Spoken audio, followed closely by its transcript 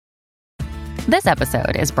This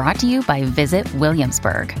episode is brought to you by Visit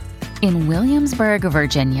Williamsburg. In Williamsburg,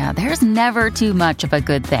 Virginia, there's never too much of a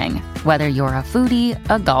good thing. Whether you're a foodie,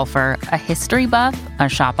 a golfer, a history buff, a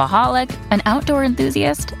shopaholic, an outdoor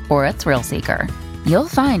enthusiast, or a thrill seeker, you'll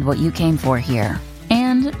find what you came for here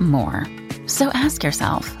and more. So ask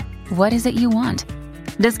yourself, what is it you want?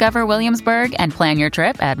 Discover Williamsburg and plan your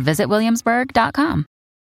trip at visitwilliamsburg.com.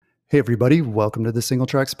 Hey everybody, welcome to the Single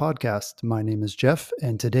Tracks Podcast. My name is Jeff,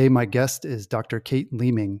 and today my guest is Dr. Kate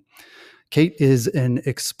Leeming. Kate is an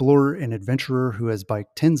explorer and adventurer who has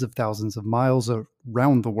biked tens of thousands of miles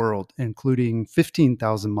around the world, including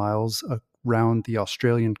 15,000 miles around the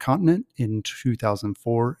Australian continent in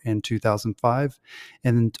 2004 and 2005,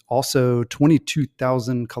 and also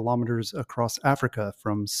 22,000 kilometers across Africa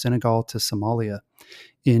from Senegal to Somalia.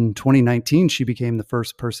 In 2019, she became the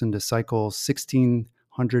first person to cycle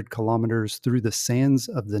 1,600 kilometers through the sands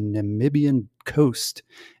of the Namibian coast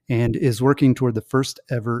and is working toward the first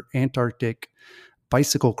ever Antarctic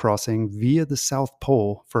bicycle crossing via the South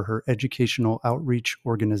Pole for her educational outreach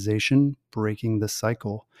organization, Breaking the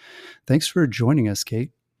Cycle. Thanks for joining us,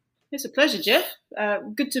 Kate. It's a pleasure, Jeff.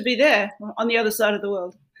 Good to be there on the other side of the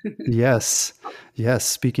world. Yes,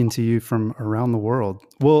 speaking to you from around the world.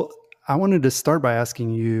 Well, I wanted to start by asking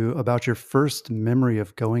you about your first memory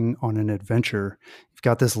of going on an adventure. You've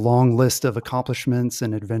got this long list of accomplishments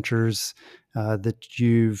and adventures that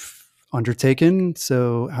you've undertaken.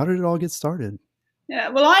 So how did it all get started? Yeah,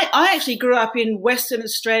 well, I actually grew up in Western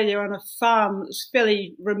Australia on a farm. It's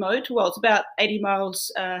fairly remote. Well, it's about 80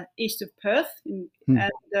 miles east of Perth. And,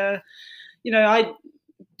 I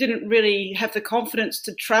didn't really have the confidence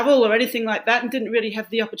to travel or anything like that, and didn't really have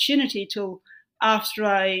the opportunity till after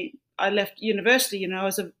I left university. I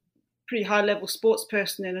was a pretty high-level sports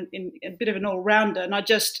person and a bit of an all-rounder, and I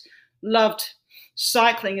just loved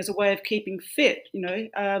cycling as a way of keeping fit,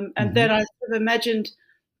 and then I sort of imagined,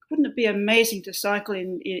 wouldn't it be amazing to cycle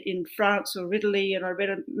in France or Italy? And I read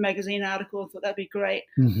a magazine article and thought that'd be great.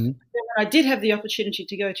 Mm-hmm. Then I did have the opportunity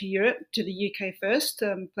to go to Europe, to the UK first,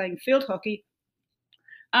 playing field hockey.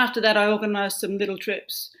 After that, I organised some little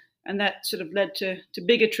trips, and that sort of led to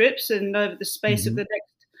bigger trips. And over the space of the next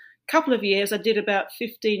couple of years, I did about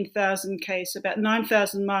 15,000 Ks, about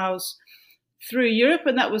 9,000 miles through Europe.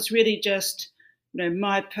 And that was really just,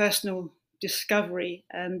 my personal discovery.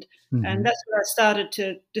 And that's where I started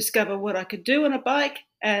to discover what I could do on a bike.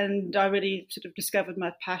 And I really sort of discovered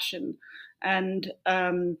my passion. And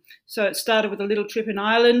so it started with a little trip in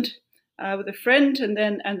Ireland with a friend, and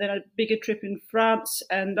then a bigger trip in France.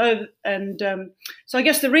 So I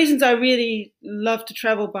guess the reasons I really love to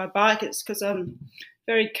travel by bike is because I'm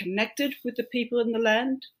very connected with the people in the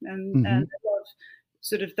land, and I love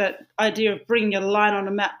sort of that idea of bringing a line on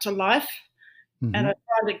a map to life. And I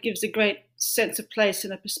find it gives a great sense of place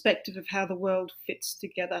and a perspective of how the world fits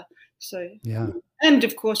together. So, and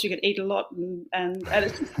of course you can eat a lot, and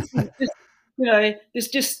it's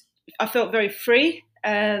just, I felt very free,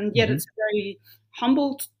 and yet it's a very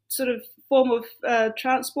humble sort of form of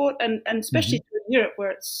transport, and especially through Europe, where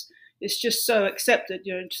it's just so accepted.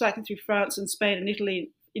 Cycling through France and Spain and Italy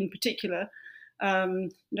in particular,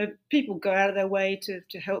 people go out of their way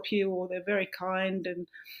to help you, or they're very kind, and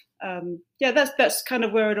that's kind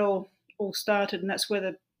of where it all started, and that's where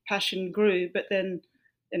the passion grew. But then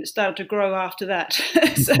it started to grow after that.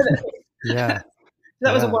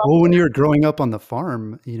 That was a while. Well, when you were growing up on the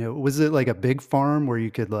farm, was it like a big farm where you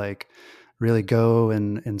could like really go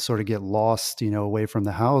and sort of get lost, away from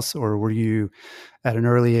the house? Or were you at an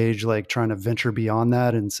early age, like trying to venture beyond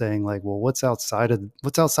that and saying like, well, what's outside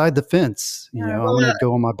the fence? I'm going to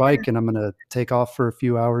go on my bike and I'm going to take off for a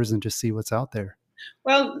few hours and just see what's out there.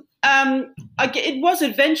 Well, it was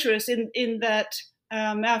adventurous in that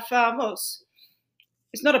our farm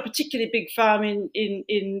it's not a particularly big farm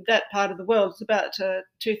in that part of the world. It's about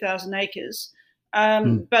 2,000 acres.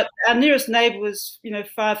 But our nearest neighbour was,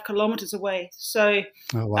 5 kilometres away. So,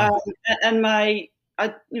 and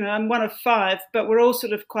I'm one of 5, but we're all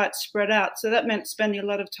sort of quite spread out. So that meant spending a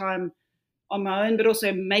lot of time on my own, but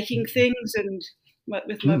also making things and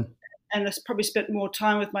and I probably spent more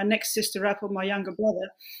time with my next sister up or my younger brother.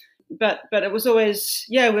 But it was always,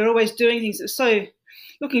 we're always doing things. It's so,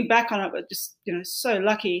 looking back on it, we're just, so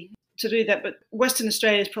lucky to do that. But Western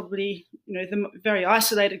Australia is probably, very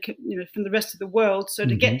isolated, from the rest of the world. So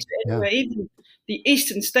to get to anywhere, even the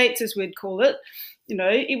eastern states, as we'd call it,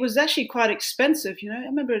 it was actually quite expensive. I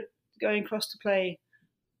remember going across to play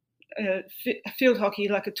field hockey,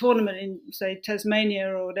 like a tournament in, say,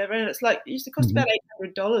 Tasmania or whatever, and it's like it used to cost about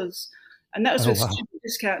 $800, and that was with student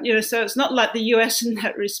discount. So it's not like the US in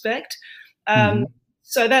that respect.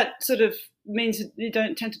 So that sort of means that you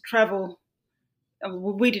don't tend to travel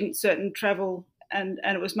we didn't certain travel, and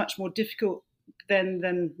it was much more difficult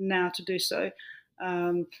than now to do so.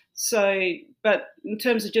 But in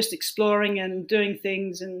terms of just exploring and doing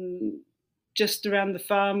things and just around the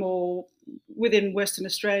farm or within Western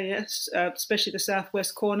Australia, especially the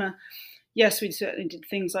southwest corner, yes, we certainly did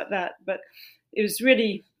things like that. But it was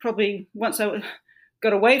really probably once I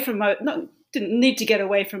got away from didn't need to get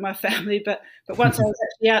away from my family, but once I was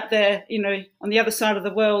actually out there, on the other side of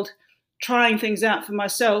the world, trying things out for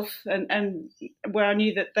myself, and where I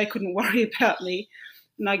knew that they couldn't worry about me.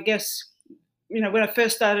 And I guess, when I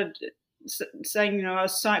first started saying, I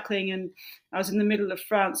was cycling and I was in the middle of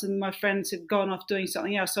France and my friends had gone off doing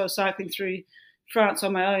something else, so I was cycling through France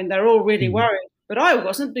on my own. They were all really worried, but I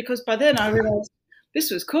wasn't, because by then I realized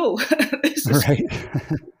this was cool. This was right.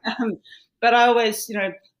 But I always,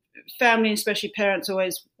 family, especially parents,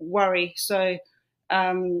 always worry. So,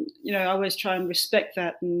 I always try and respect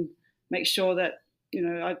that and make sure that,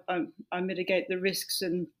 I mitigate the risks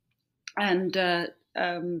and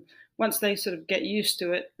once they sort of get used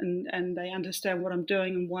to it and they understand what I'm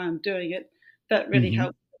doing and why I'm doing it, that really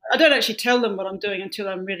helps. I don't actually tell them what I'm doing until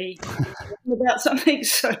I'm really about something.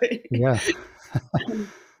 So yeah.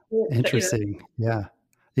 Interesting. Yeah.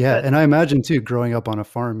 And I imagine too, growing up on a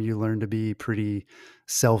farm, you learn to be pretty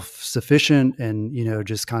self-sufficient and,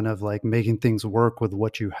 just kind of like making things work with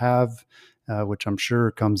what you have, which I'm sure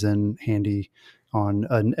comes in handy on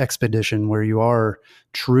an expedition where you are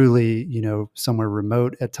truly, somewhere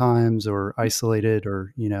remote at times or isolated,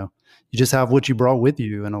 or, you just have what you brought with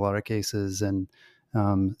you in a lot of cases. And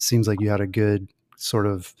seems like you had a good sort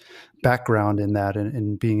of background in that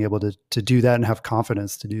and being able to do that and have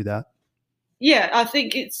confidence to do that. Yeah, I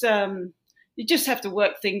think it's you just have to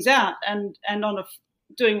work things out, and on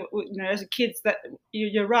doing as a kid, that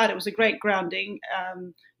you're right. It was a great grounding.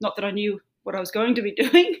 Not that I knew what I was going to be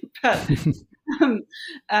doing, but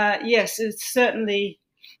yes, it's certainly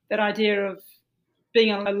that idea of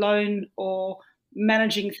being alone or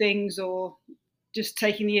managing things or just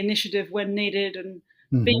taking the initiative when needed and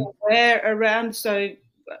being aware around. So,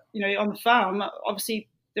 on the farm, obviously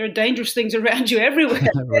there are dangerous things around you everywhere.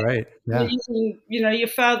 Right. Yeah. You're using, your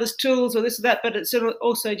father's tools or this or that, but it's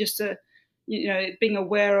also just being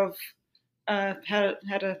aware of how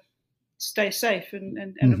to stay safe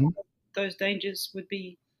and avoid those dangers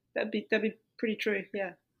that'd be pretty true.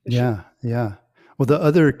 Yeah. Yeah. Sure. Yeah. Well, the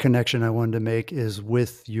other connection I wanted to make is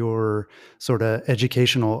with your sort of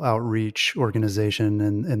educational outreach organization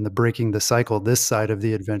and the Breaking the Cycle, this side of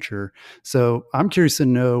the adventure. So I'm curious to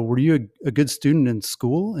know, were you a good student in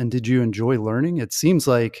school, and did you enjoy learning? It seems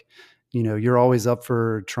like, you're always up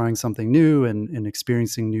for trying something new and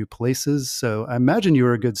experiencing new places. So I imagine you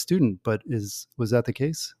were a good student, but was that the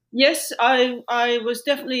case? Yes, I was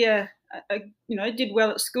definitely did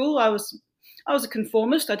well at school. I was a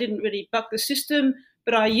conformist. I didn't really buck the system,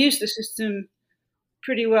 but I used the system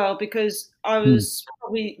pretty well because I was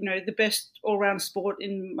probably, the best all-round sport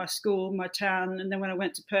in my school, my town. And then when I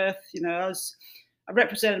went to Perth, I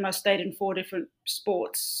represented my state in 4 different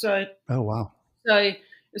sports. So, oh wow! So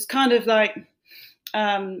it's kind of like,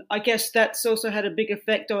 I guess that's also had a big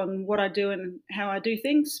effect on what I do and how I do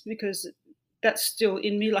things, because that's still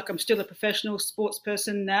in me. Like, I'm still a professional sports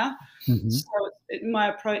person now. So my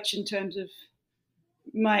approach in terms of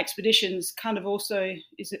my expeditions kind of also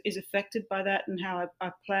is affected by that, and how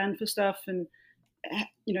I plan for stuff, and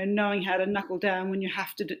knowing how to knuckle down when you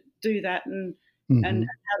have to do that, and how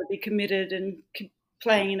to be committed and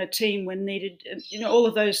playing in a team when needed, and all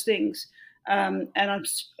of those things. And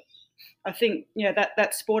I think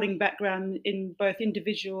that sporting background in both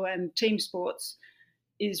individual and team sports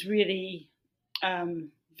is really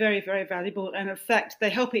very, very valuable, and in fact they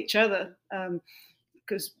help each other,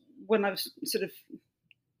 because when I was sort of,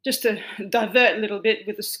 just to divert a little bit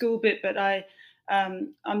with the school bit, but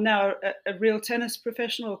I'm now a real tennis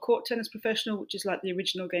professional, a court tennis professional, which is like the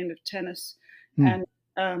original game of tennis. And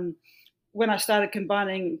when I started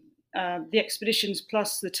combining the expeditions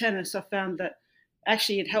plus the tennis, I found that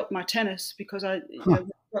actually it helped my tennis, because I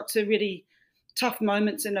got to really tough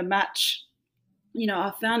moments in a match.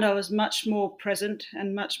 I found I was much more present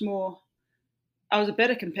and I was a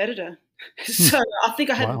better competitor. So I think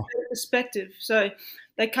I had a better perspective. So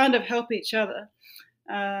they kind of help each other.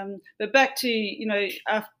 But back to,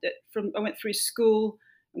 I went through school,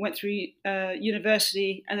 I went through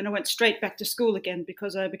university, and then I went straight back to school again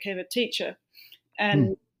because I became a teacher.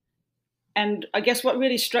 And I guess what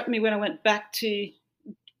really struck me when I went back to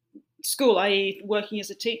school, i.e. working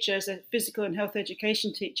as a teacher, as a physical and health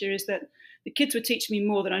education teacher, is that the kids were teaching me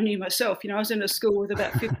more than I knew myself. I was in a school with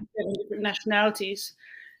about 57 different nationalities.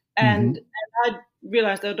 And I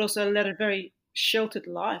realized I'd also led a very sheltered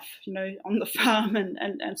life, on the farm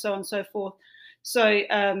and so on and so forth. So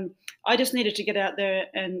I just needed to get out there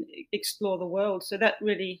and explore the world. So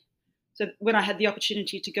when I had the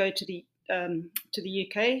opportunity to go to the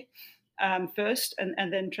UK first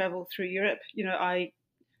and then travel through Europe, I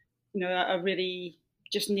really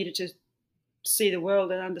just needed to see the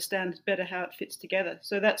world and understand better how it fits together.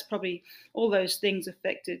 So that's probably all those things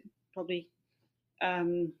affected probably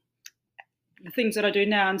the things that I do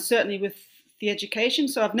now, and certainly with the education.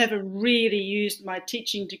 So I've never really used my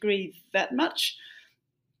teaching degree that much,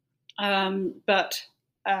 but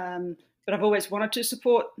I've always wanted to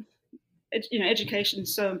support. Education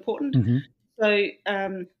is so important. Mm-hmm. So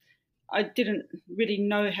I didn't really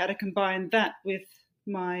know how to combine that with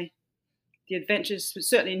the adventures,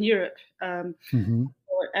 certainly in Europe. Mm-hmm.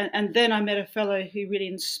 And then I met a fellow who really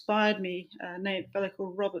inspired me, a fellow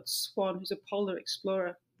called Robert Swan, who's a polar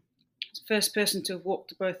explorer. He's the first person to have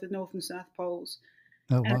walked both the North and South Poles.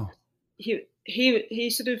 Oh, wow. And he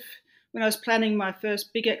sort of, when I was planning my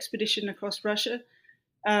first big expedition across Russia,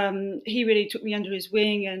 he really took me under his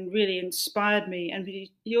wing and really inspired me. And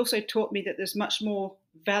he also taught me that there's much more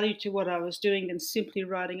value to what I was doing than simply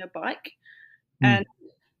riding a bike. Mm.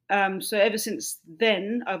 And so ever since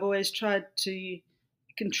then, I've always tried to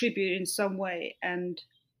contribute in some way. And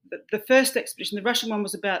the first expedition, the Russian one,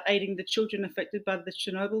 was about aiding the children affected by the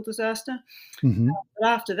Chernobyl disaster. Mm-hmm. But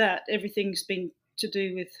after that, everything's been to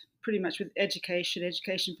do with pretty much with education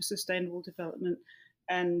for sustainable development.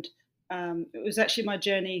 And it was actually my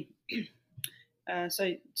journey.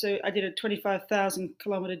 So I did a 25,000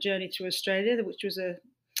 kilometre journey through Australia, which was a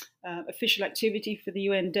official activity for the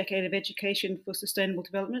UN Decade of Education for Sustainable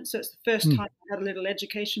Development. So it's the first time I had a little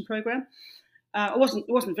education program. It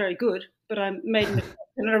wasn't very good, but I made an attempt,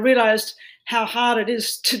 and I realised how hard it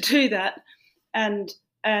is to do that, and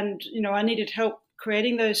I needed help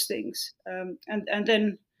creating those things. And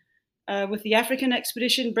then with the African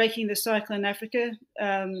expedition, breaking the cycle in Africa,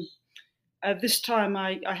 this time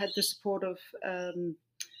I had the support of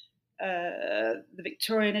the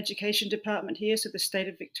Victorian Education Department here, so the state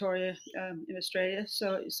of Victoria in Australia.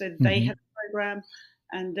 So they had a program,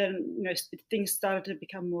 and then things started to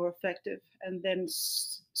become more effective. And then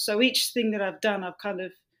so each thing that I've done, I've kind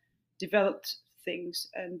of developed things.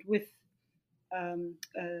 And with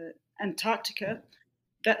Antarctica,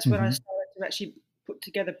 that's when I started to actually put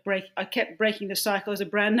together I kept Breaking the Cycle as a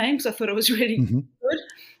brand name because I thought it was really good.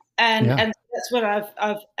 And that's what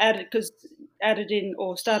I've added in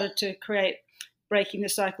or started to create Breaking the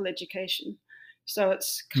Cycle Education. So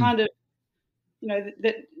it's kind of,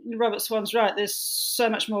 that Robert Swan's right. There's so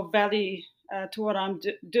much more value to what I'm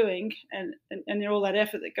doing and all that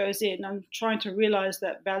effort that goes in. I'm trying to realize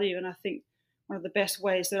that value. And I think one of the best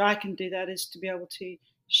ways that I can do that is to be able to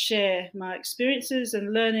share my experiences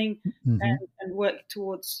and learning and work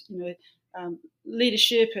towards,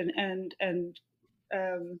 leadership and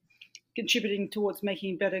contributing towards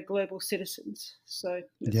making better global citizens. So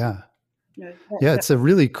it's a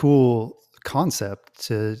really cool concept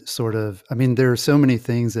to sort of, there are so many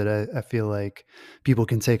things that I feel like people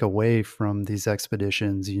can take away from these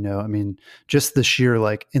expeditions, just the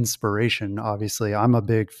sheer inspiration. Obviously, I'm a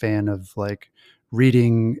big fan of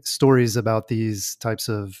reading stories about these types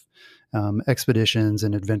of expeditions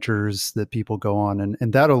and adventures that people go on.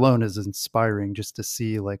 And that alone is inspiring, just to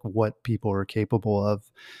see what people are capable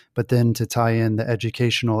of. But then to tie in the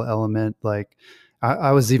educational element,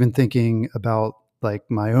 I was even thinking about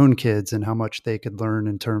my own kids and how much they could learn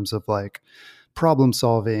in terms of problem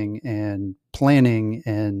solving and planning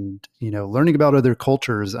and, learning about other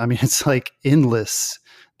cultures. It's endless,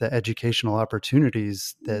 the educational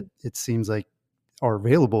opportunities that it seems like are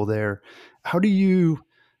available there. How do you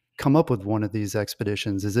come up with one of these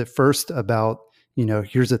expeditions? Is it first about,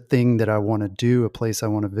 here's a thing that I want to do, a place I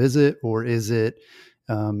want to visit, or is it,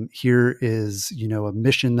 here is, a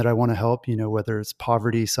mission that I want to help, whether it's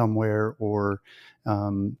poverty somewhere or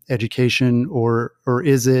education, or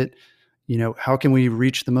is it, how can we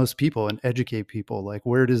reach the most people and educate people?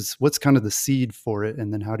 What's kind of the seed for it?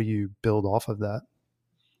 And then how do you build off of that?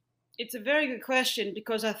 It's a very good question,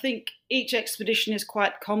 because I think each expedition is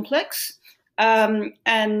quite complex. I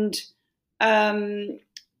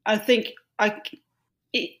think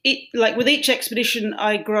with each expedition,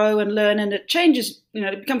 I grow and learn, and it changes.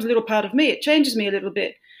 It becomes a little part of me. It changes me a little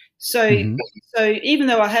bit. So even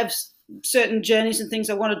though I have certain journeys and things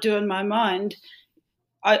I want to do in my mind,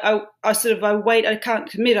 I wait. I can't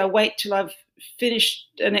commit. I wait till I've finished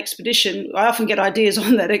an expedition. I often get ideas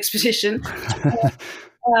on that expedition.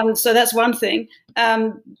 So that's one thing.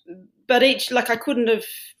 But I couldn't have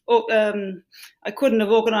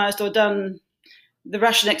organized or done the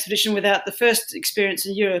Russian expedition without the first experience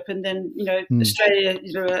in Europe, and then Australia,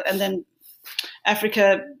 and then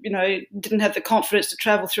Africa. Didn't have the confidence to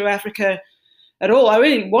travel through Africa at all. I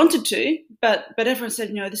really wanted to, but everyone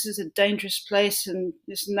said, this is a dangerous place and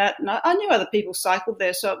this and that. And I knew other people cycled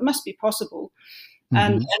there, so it must be possible.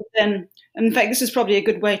 And in fact, this is probably a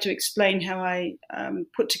good way to explain how I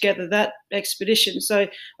put together that expedition. So I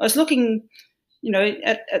was looking,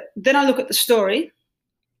 then I look at the story,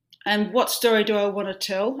 and what story do I want to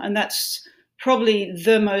tell? And that's probably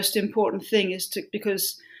the most important thing,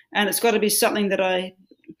 and it's got to be something that I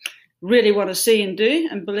really want to see and do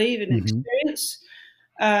and believe and experience.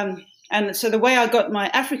 And so the way I got my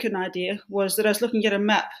African idea was that I was looking at a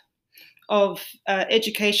map of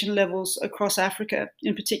education levels across Africa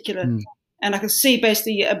in particular. And I could see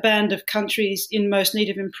basically a band of countries in most need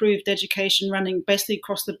of improved education running basically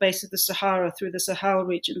across the base of the Sahara through the Sahel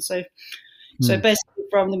region. So basically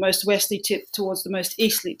from the most westerly tip towards the most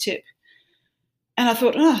easterly tip. And I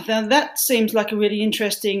thought, that seems like a really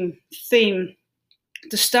interesting theme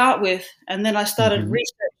to start with. And then I started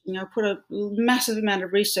researching. I put a massive amount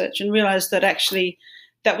of research and realized that actually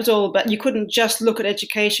that was all about, you couldn't just look at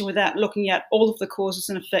education without looking at all of the causes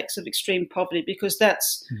and effects of extreme poverty, because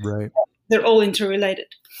they're all interrelated.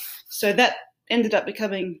 So that ended up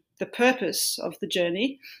becoming the purpose of the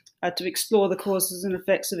journey, to explore the causes and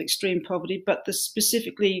effects of extreme poverty, but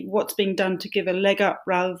specifically what's being done to give a leg up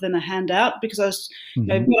rather than a handout. Because I was,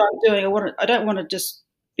 what I'm doing, I don't want to just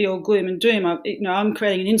be all gloom and doom. I'm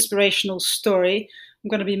creating an inspirational story. I'm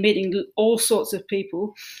going to be meeting all sorts of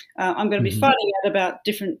people. I'm going to be finding out about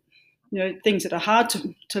different, things that are hard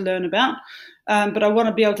to learn about. But I want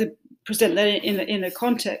to be able to present that in a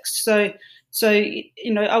context. So I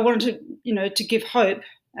wanted to give hope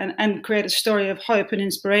and create a story of hope and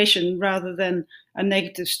inspiration rather than a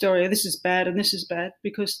negative story. This is bad and this is bad,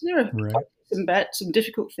 because there are some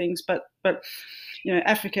difficult things, but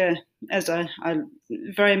Africa, as I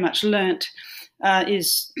very much learnt,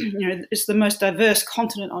 is the most diverse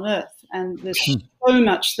continent on earth, and there's so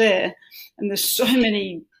much there, and there's so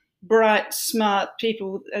many bright, smart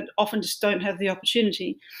people that often just don't have the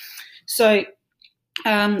opportunity. So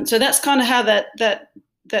that's kind of how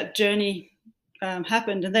that journey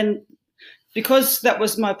happened. And then, because that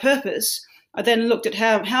was my purpose, I then looked at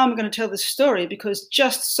how am I going to tell this story, because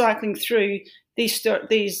just cycling through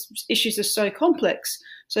these issues are so complex.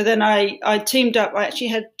 So then I teamed up. I actually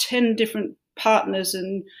had 10 different partners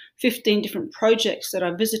and 15 different projects that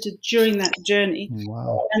I visited during that journey.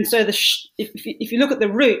 Wow. And so if you look at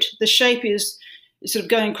the route, the shape is sort of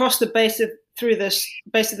going across the base of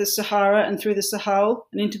the Sahara and through the Sahel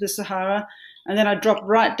and into the Sahara. And then I dropped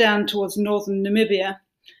right down towards northern Namibia,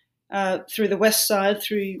 through the west side,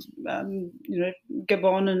 through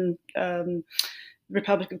Gabon and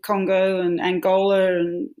Republic of Congo and Angola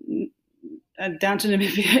and down to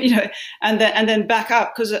Namibia, and then back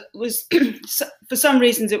up, because it was for some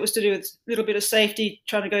reasons it was to do with a little bit of safety.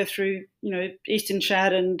 Trying to go through Eastern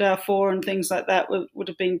Chad and Darfur and things like that would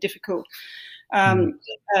have been difficult.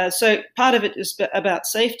 So part of it is about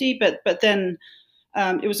safety, but then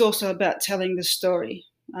it was also about telling the story.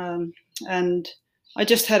 And I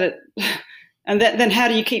just had it. And then how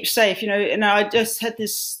do you keep safe? And I just had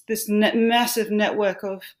this massive network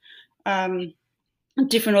of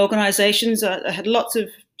different organizations. I had lots of,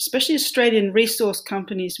 especially Australian resource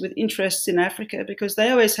companies with interests in Africa, because they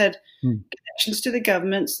always had connections to the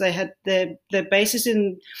governments. They had their bases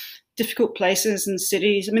in difficult places and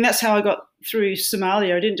cities. I mean, that's how I got through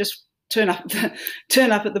Somalia. I didn't just turn up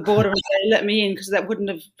at the border and say, let me in, because that wouldn't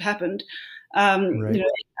have happened. I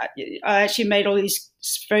actually made all these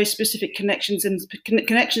very specific connections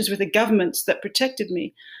with the governments that protected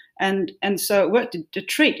me, and so it worked a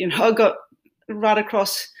treat. I got right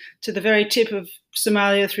across to the very tip of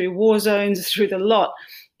Somalia, through war zones, through the lot,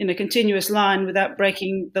 in a continuous line without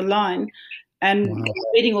breaking the line, and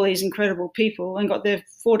meeting all these incredible people, and got there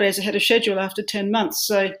 4 days ahead of schedule after 10 months.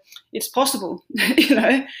 So it's possible,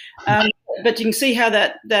 but you can see how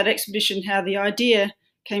that expedition, how the idea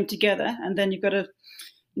came together, and then you've got to,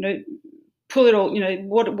 pull it all.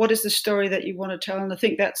 What is the story that you want to tell? And I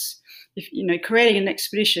think that's, creating an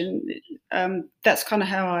expedition. That's kind of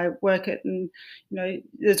how I work it. And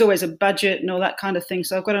there's always a budget and all that kind of thing.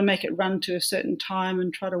 So I've got to make it run to a certain time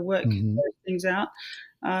and try to work those things out.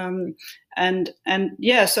 So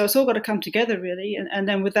it's all got to come together really. And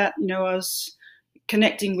then with that, I was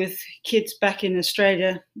connecting with kids back in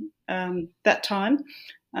Australia that time.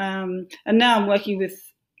 And now I'm working with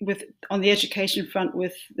on the education front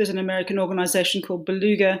there's an American organization called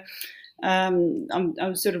Beluga.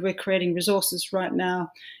 We're creating resources right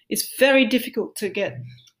now. It's very difficult to get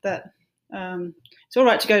that it's all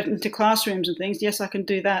right to go into classrooms and things. Yes, I can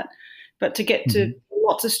do that. But to get to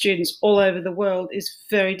lots of students all over the world is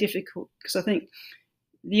very difficult, because I think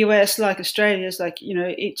the US, like Australia, is like,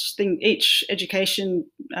 each education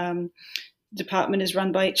department is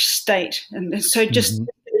run by each state. And so just,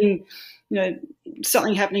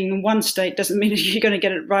 something happening in one state doesn't mean you're going to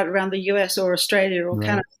get it right around the US or Australia or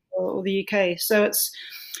Canada or the UK. So it's,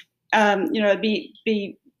 it'd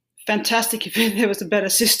be fantastic if there was a better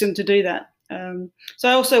system to do that. So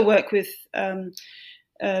I also work with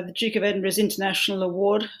the Duke of Edinburgh's International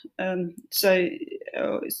Award. So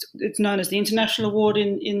it's known as the International Award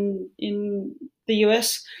in the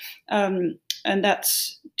US. And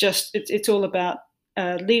that's just, it's all about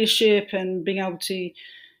leadership and being able to,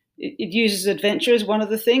 it uses adventure as one of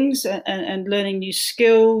the things, and learning new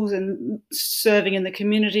skills and serving in the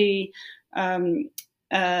community. So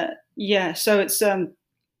it's an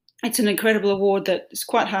incredible award that is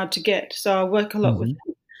quite hard to get. So I work a lot with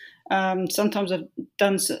them. Sometimes I've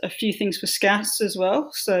done a few things for Scouts as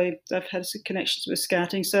well. So I've had some connections with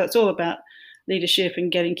Scouting. So it's all about leadership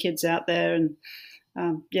and getting kids out there. And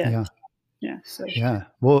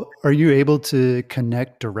Well, are you able to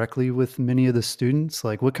connect directly with many of the students?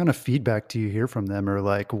 Like, what kind of feedback do you hear from them? Or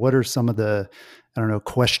like, what are some of the,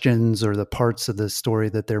 questions or the parts of the story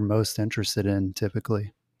that they're most interested in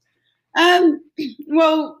typically?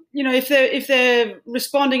 Well, if they're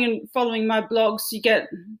responding and following my blogs, you get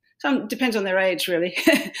some, depends on their age, really.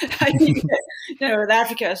 With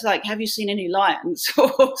Africa, it's like, have you seen any lions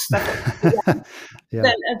or stuff like that?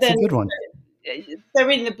 That's a good one. They're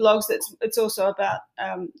reading the blogs. It's also about,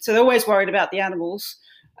 so they're always worried about the animals.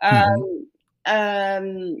 But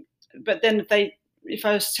then if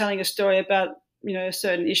I was telling a story about, a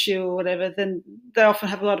certain issue or whatever, then they often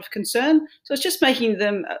have a lot of concern. So it's just making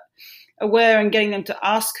them aware and getting them to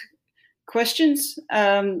ask questions.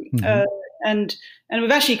 And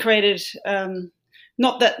we've actually created,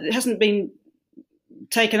 not that it hasn't been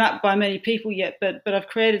taken up by many people yet, but I've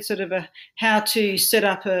created sort of a how to set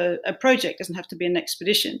up a project. It doesn't have to be an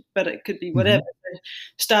expedition, but it could be whatever.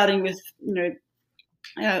 Starting with,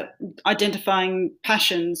 identifying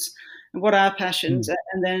passions. What are passions,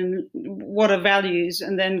 and then what are values,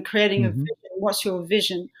 and then creating a vision. What's your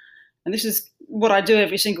vision? And this is what I do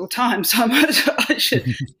every single time, so I should,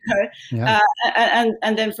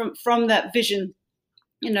 and then from that vision,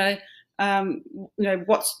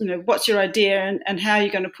 what's your idea, and how you're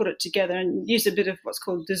going to put it together, and use a bit of what's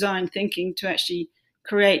called design thinking to actually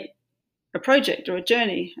create a project or a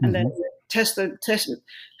journey, and then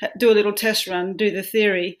do a little test run, do the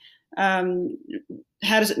theory.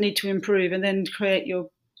 How does it need to improve, and then create your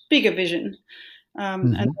bigger vision,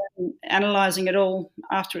 and then analysing it all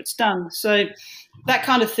after it's done. So that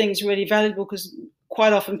kind of thing is really valuable, because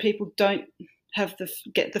quite often people don't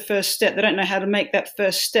get the first step. They don't know how to make that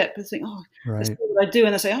first step. They think, that's what I do,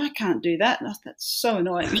 and they say, I can't do that. That's so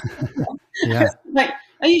annoying. Like,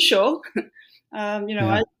 are you sure?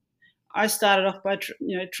 I started off by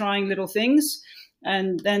trying little things,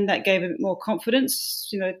 and then that gave a bit more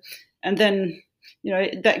confidence, and then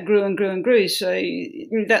that grew and grew and grew. So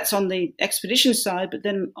that's on the expedition side, but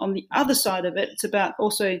then on the other side of it, it's about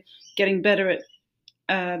also getting better at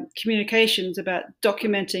communications, about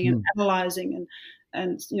documenting and analysing,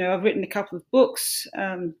 and I've written a couple of books,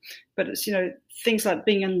 but it's things like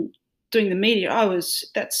doing the media.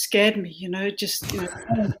 That scared me, just on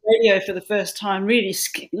the radio for the first time really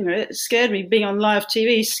it scared me. Being on live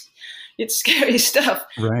TV, it's scary stuff,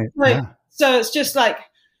 right? So it's just like,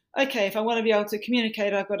 okay, if I want to be able to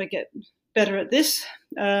communicate, I've got to get better at this.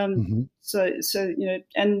 So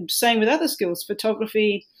and same with other skills,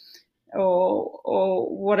 photography or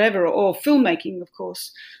whatever, or filmmaking, of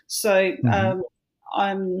course. So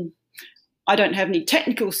I don't have any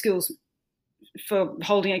technical skills for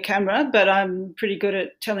holding a camera, but I'm pretty good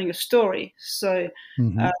at telling a story. So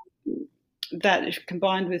that, if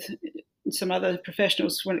combined with some other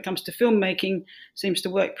professionals when it comes to filmmaking, seems to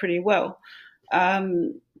work pretty well.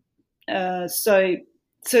 So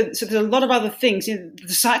there's a lot of other things. The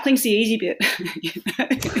cycling's the easy bit.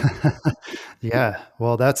 Yeah,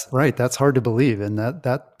 well, that's right. That's hard to believe, and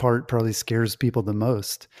that part probably scares people the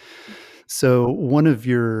most. So one of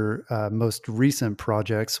your most recent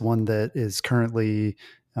projects, one that is currently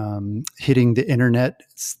hitting the internet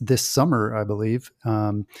this summer, I believe,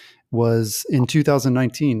 was in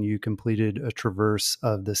 2019. You completed a traverse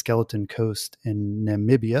of the Skeleton Coast in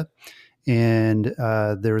Namibia. And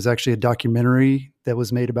there was actually a documentary that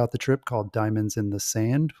was made about the trip called Diamonds in the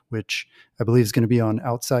Sand, which I believe is going to be on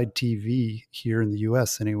Outside TV here in the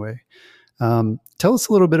US anyway. Tell us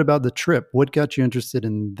a little bit about the trip. What got you interested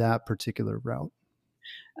in that particular route?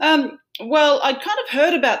 Well, I'd kind of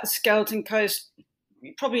heard about the Skeleton Coast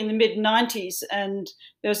probably in the mid-90s, and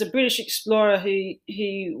there was a British explorer who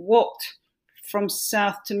walked from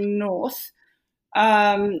south to north.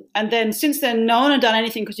 And then since then, no one had done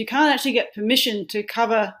anything because you can't actually get permission to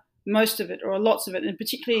cover most of it or lots of it, and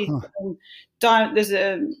particularly there's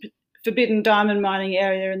a forbidden diamond mining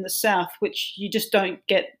area in the south, which you just don't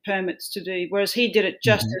get permits to do, whereas he did it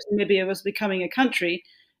just as Namibia was becoming a country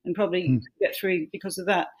and probably get through because of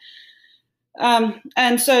that.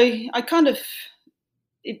 And so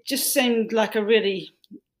it just seemed like a really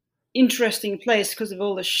interesting place because of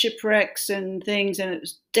all the shipwrecks and things, and it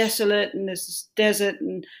was desolate and there's this desert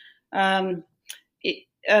and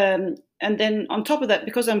then on top of that,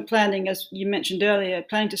 because I'm planning, as you mentioned earlier,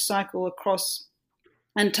 planning to cycle across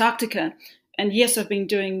Antarctica, and yes, I've been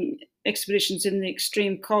doing expeditions in the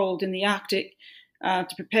extreme cold in the Arctic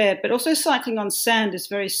to prepare, but also cycling on sand is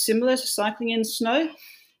very similar to cycling in snow.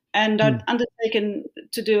 And I'd undertaken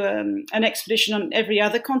to do an expedition on every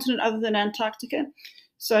other continent other than Antarctica.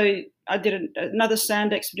 So I did another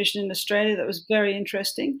sand expedition in Australia that was very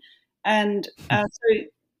interesting. And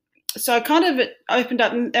so I kind of opened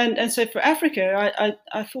up. And so for Africa,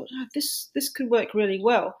 I thought, this could work really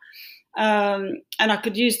well. And I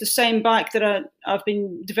could use the same bike that I've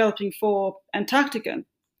been developing for Antarctica.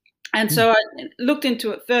 And so I looked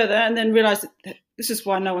into it further and then realized that this is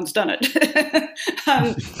why no one's done it.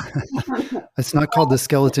 It's not called the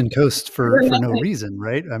Skeleton Coast for no reason,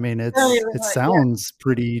 right? I mean, it sounds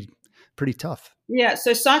pretty tough. Yeah,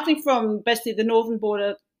 so cycling from basically the northern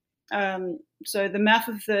border, so the mouth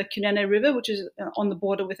of the Cunene River, which is on the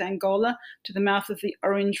border with Angola, to the mouth of the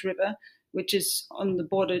Orange River, which is on the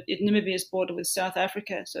border, Namibia's border with South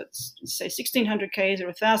Africa. So it's, say, 1,600 k's or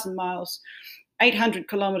 1,000 miles. 800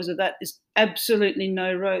 kilometers of that is absolutely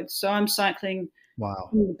no roads. So I'm cycling on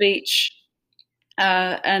the beach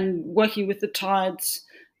and working with the tides.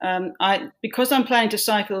 Because I'm planning to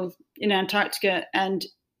cycle in Antarctica, and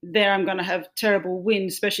there I'm going to have terrible wind,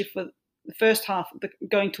 especially for the first half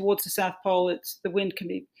going towards the South Pole. The wind can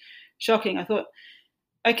be shocking. I thought,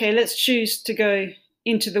 okay, let's choose to go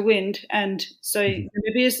into the wind. And so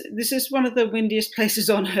this is one of the windiest places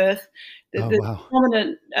on Earth. The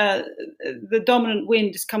dominant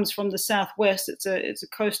wind comes from the southwest. It's a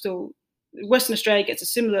coastal. Western Australia gets a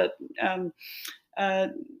similar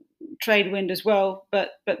trade wind as well,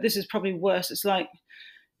 but this is probably worse. It's like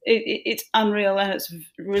it's unreal and it's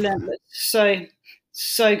relentless.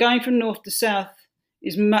 So going from north to south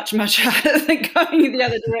is much harder than going in the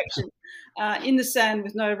other direction in the sand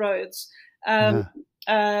with no roads. So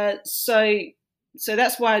that's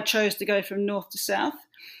why I chose to go from north to south.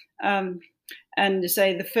 And to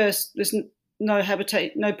say there's no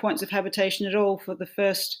points of habitation at all for the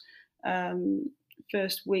first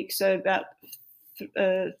week. So about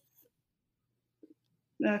I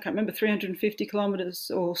can't remember, 350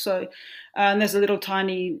 kilometers or so, and there's a little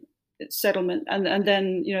tiny settlement, and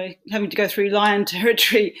then having to go through lion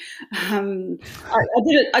territory. I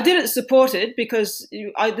did it supported because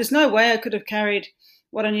there's no way I could have carried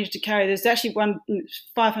what I needed to carry. There's actually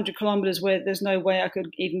 500 kilometers where there's no way I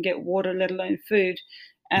could even get water, let alone food,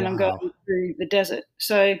 and I'm going through the desert.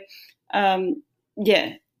 So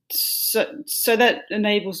so that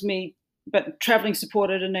enables me, but traveling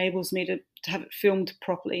supported enables me to have it filmed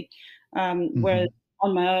properly, whereas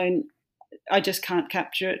on my own I just can't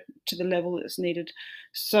capture it to the level that's needed.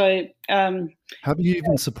 So how do you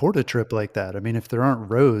even support a trip like that? I mean, if there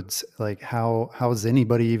aren't roads, like how is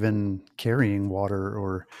anybody even carrying water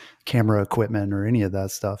or camera equipment or any of that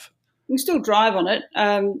stuff? We still drive on it,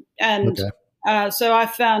 so I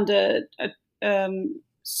found a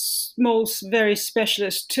small, very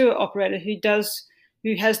specialist tour operator who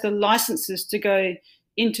has the licenses to go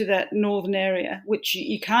into that northern area, which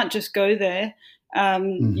you can't just go there.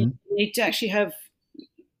 You need to actually have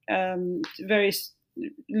very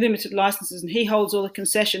limited licenses, and he holds all the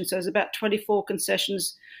concessions. So there's about 24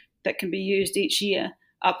 concessions that can be used each year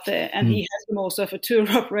up there, and he has them all. So if a tour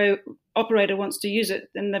operator wants to use it,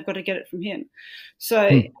 then they've got to get it from him.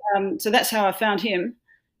 So so that's how I found him,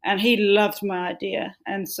 and he loved my idea,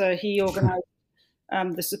 and so he organised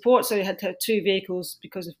the support. So he had to have two vehicles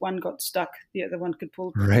because if one got stuck, the other one could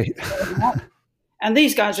pull. Right. And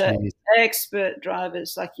these guys are expert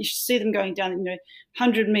drivers. Like you should see them going down,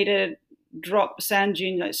 100-meter drop sand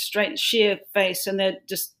dune, straight sheer face, and they're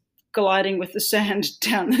just gliding with the sand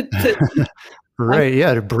down the Right.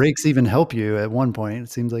 Yeah. The brakes even help you at one point.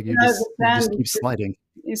 It seems like you just keep sliding.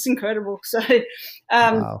 It's incredible. So,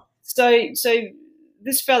 wow. So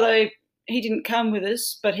this fellow, he didn't come with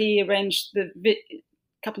us, but he arranged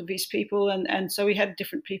couple of these people, and so we had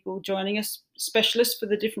different people joining us, specialists for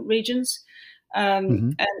the different regions,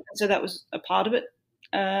 and so that was a part of it.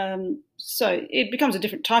 So it becomes a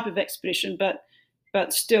different type of expedition,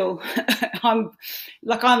 but still, I'm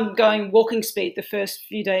going walking speed the first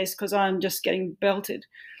few days because I'm just getting belted,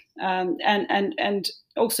 and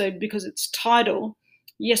also because it's tidal.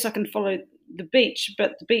 Yes, I can follow the beach,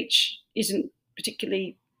 but the beach isn't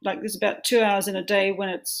particularly there's about 2 hours in a day when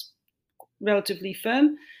it's relatively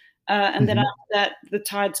firm, and then after that the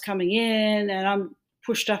tide's coming in and I'm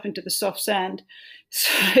pushed up into the soft sand,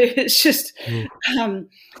 so it's just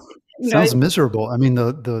sounds miserable. I mean,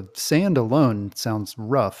 the sand alone sounds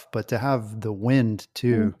rough, but to have the wind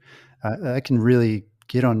too, that can really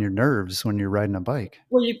get on your nerves when you're riding a bike.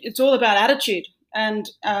 Well, it's all about attitude, and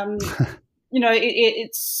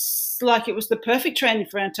it's like it was the perfect training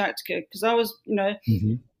for Antarctica because I was got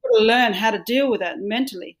to learn how to deal with that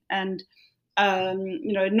mentally. And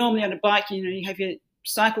normally on a bike, you have your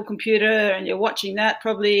cycle computer and you're watching that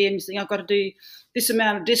probably, and you think I've got to do this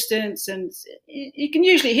amount of distance, and you can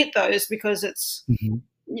usually hit those because it's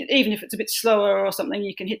even if it's a bit slower or something,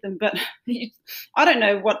 you can hit them. But I don't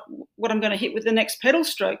know what I'm going to hit with the next pedal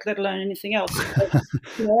stroke, let alone anything else.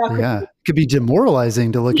 It could be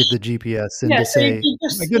demoralizing to look at the GPS and to say,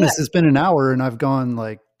 my goodness, it's been an hour and I've gone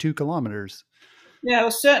like 2 kilometers. Yeah,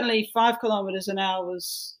 well, certainly 5 kilometers an hour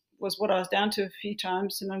was what I was down to a few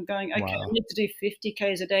times, and I'm going, okay, I need to do 50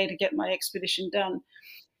 Ks a day to get my expedition done.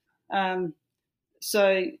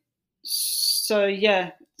 So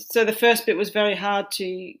the first bit was very hard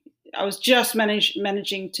I was just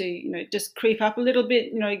managing to, just creep up a little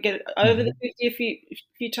bit, get over the 50 a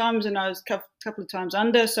few times, and I was a couple of times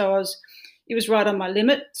under. So it was right on my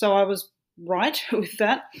limit. So I was right with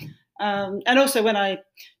that. And also when I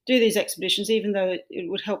do these expeditions, even though it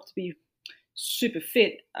would help to be super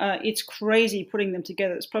fit, it's crazy putting them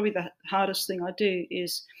together. It's probably the hardest thing I do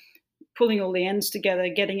is pulling all the ends together,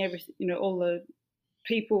 getting everything, all the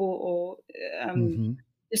people or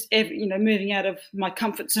just moving out of my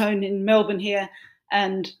comfort zone in Melbourne here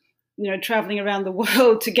and traveling around the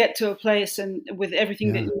world to get to a place and with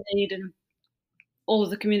everything that you need and all of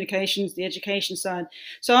the communications, the education side.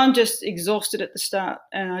 So I'm just exhausted at the start,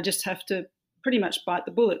 and I just have to pretty much bite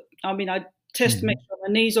the bullet. I mean, I test to make sure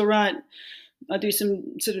my knee's all right. I do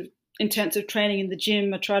some sort of intensive training in the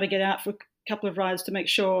gym. I try to get out for a couple of rides to make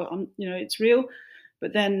sure it's real.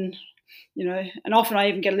 But then, and often I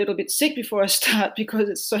even get a little bit sick before I start because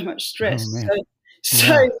it's so much stress.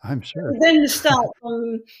 So I'm sure. Then you start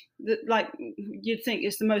from you'd think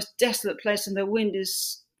is the most desolate place, and the wind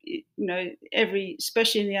is,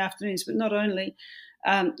 especially in the afternoons, but not only.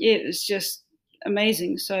 It was just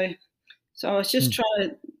amazing. So I was just trying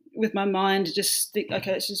to, with my mind, just think,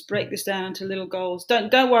 okay, let's just break this down into little goals.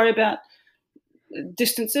 Don't worry about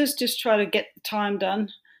distances. Just try to get the time done,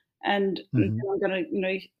 and I'm going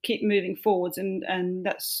to keep moving forwards, and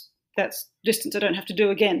that's distance I don't have to do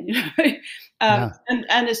again. And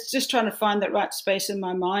it's just trying to find that right space in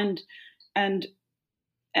my mind, and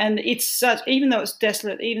it's such, even though it's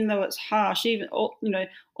desolate, even though it's harsh, even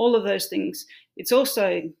all of those things, it's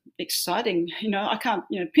also exciting. I can't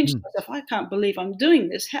pinch myself. I can't believe I'm doing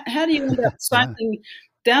this. How do you end up cycling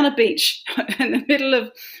down a beach in the middle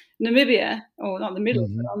of Namibia, or not the middle,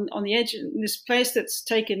 but on the edge, in this place that's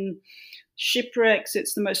taken shipwrecks?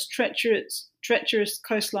 It's the most treacherous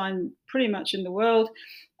coastline pretty much in the world.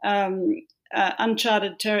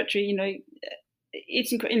 Uncharted territory.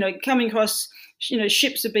 It's coming across.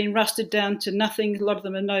 Ships have been rusted down to nothing. A lot of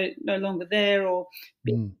them are no longer there, or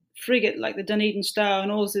frigate like the Dunedin Star,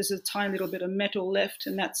 and all there's a tiny little bit of metal left,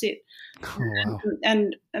 and that's it. Oh, wow.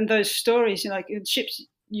 And those stories, ships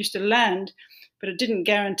used to land, but it didn't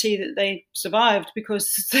guarantee that they survived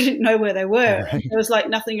because they didn't know where they were. Right. There was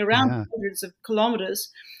nothing around hundreds of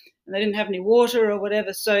kilometers, and they didn't have any water or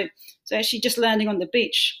whatever. So actually just landing on the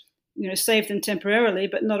beach, saved them temporarily,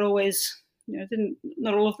 but not always.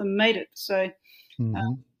 Not all of them made it. So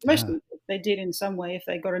most of them, they did in some way if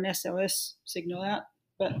they got an SOS signal out.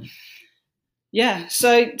 But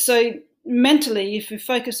so mentally, if you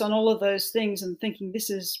focus on all of those things and thinking this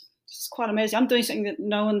is quite amazing, I'm doing something that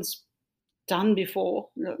no one's done before,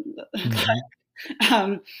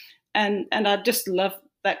 and I just love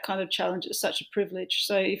that kind of challenge. It's such a privilege.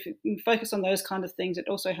 So if you focus on those kind of things, it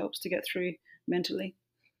also helps to get through mentally.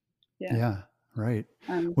 Yeah. Right.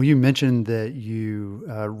 Well, you mentioned that you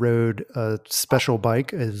rode a special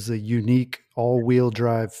bike as a unique all-wheel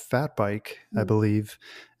drive fat bike, I believe,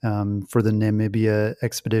 for the Namibia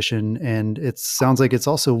expedition. And it sounds like it's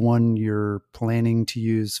also one you're planning to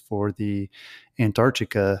use for the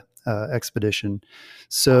Antarctica expedition.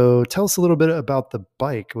 So tell us a little bit about the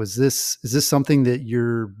bike. Is this something that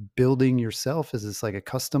you're building yourself? Is this like a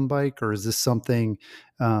custom bike, or is this something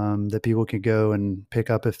that people can go and pick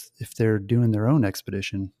up if they're doing their own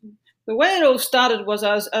expedition? The way it all started was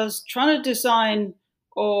I was trying to design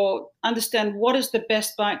or understand what is the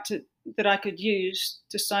best bike that I could use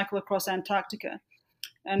to cycle across Antarctica.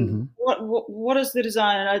 And what is the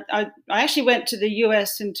design? I actually went to the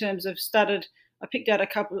US in terms of I picked out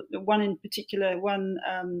one in particular,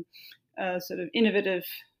 sort of innovative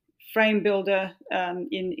frame builder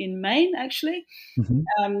in Maine, actually,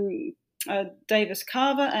 Davis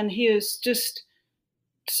Carver, and he was just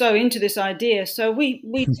so into this idea. So we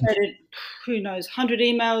traded, who knows, 100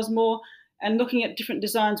 emails more, and looking at different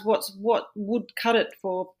designs, what would cut it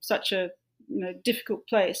for such a difficult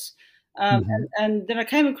place. And then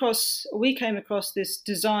we came across this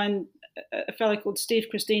design, a fellow called Steve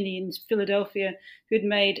Christini in Philadelphia, who'd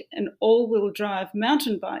made an all-wheel drive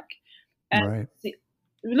mountain bike. And we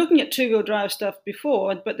were looking at two-wheel drive stuff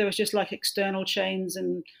before, but there was just like external chains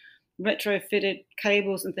and retrofitted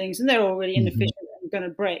cables and things, and they're already inefficient and going to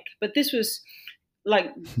break. But this was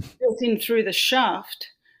like built in through the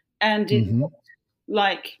shaft, and it looked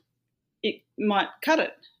like it might cut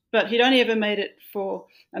it. But he'd only ever made it for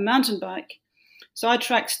a mountain bike. So I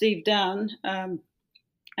tracked Steve down and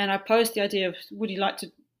I posed the idea of, would he like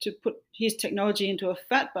to put his technology into a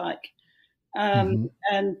fat bike and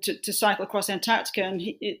to cycle across Antarctica? And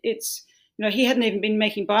he hadn't even been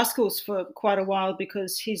making bicycles for quite a while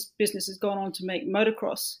because his business has gone on to make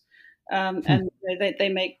motocross. And they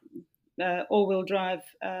make all-wheel drive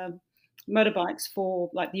motorbikes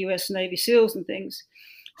for like the US Navy SEALs and things.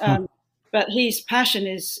 But his passion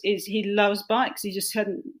is he loves bikes. He just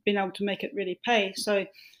hadn't been able to make it really pay. So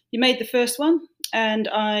he made the first one, and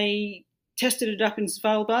I tested it up in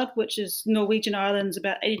Svalbard, which is Norwegian islands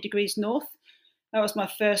about 80 degrees north. That was my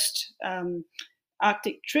first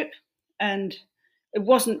Arctic trip, and it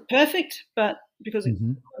wasn't perfect, but because it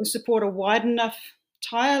couldn't support a wide enough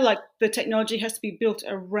tire, like the technology has to be built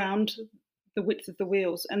around the width of the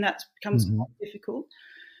wheels, and that becomes quite difficult.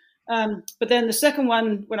 But then the second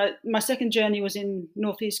one, my second journey was in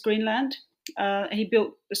northeast Greenland. He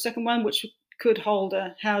built the second one, which could hold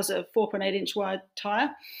a Hauser 4.8-inch wide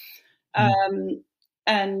tire,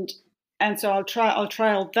 and so I'll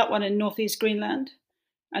trial that one in northeast Greenland,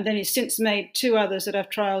 and then he's since made two others that I've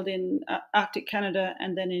trialed in Arctic Canada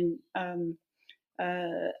and then in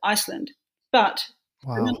Iceland. But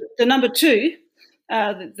the number two,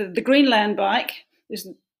 the Greenland bike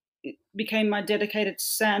became my dedicated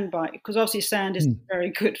sand bike, because obviously sand isn't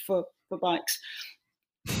very good for bikes.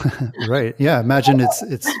 Right. Yeah. Imagine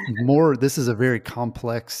it's more, this is a very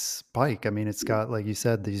complex bike. I mean, it's got, like you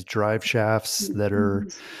said, these drive shafts that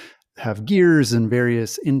have gears and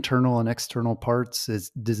various internal and external parts.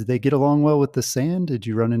 Does they get along well with the sand? Did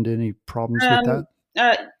you run into any problems with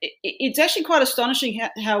that? It's actually quite astonishing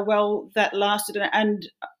how well that lasted. And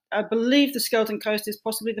I believe the Skeleton Coast is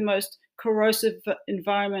possibly the most corrosive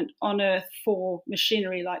environment on Earth for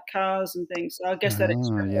machinery like cars and things. So I guess that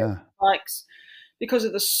explains bikes, because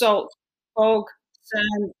of the salt, fog,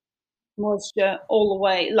 sand, moisture, all the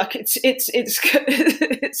way. Like it's a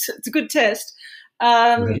good test.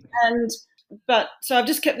 But so I've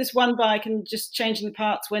just kept this one bike and just changing the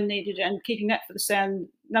parts when needed and keeping that for the sand.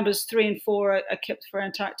 Numbers 3 and 4 are kept for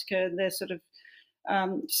Antarctica. They're sort of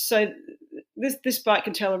so this bike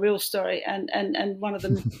can tell a real story, and one of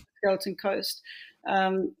them is the Skeleton Coast.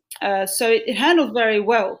 So it handled very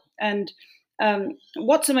well. And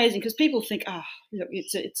what's amazing, because people think,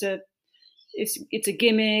 it's a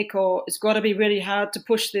gimmick, or it's got to be really hard to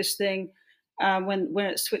push this thing when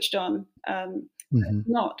it's switched on. It's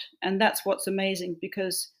not, and that's what's amazing,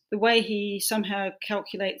 because the way he somehow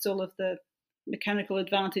calculates all of the mechanical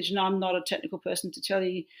advantage, and I'm not a technical person to tell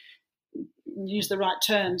you use the right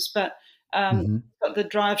terms, but the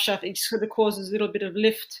drive shaft, it sort of causes a little bit of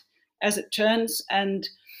lift as it turns, and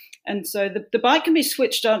so the bike can be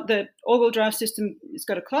switched on. The all-wheel drive system, it's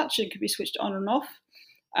got a clutch, it can be switched on and off.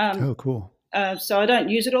 Oh, cool. So I don't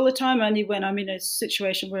use it all the time, only when I'm in a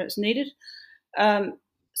situation where it's needed, so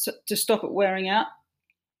to stop it wearing out.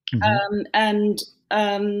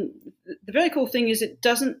 The very cool thing is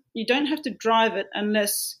you don't have to drive it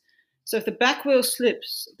unless, so if the back wheel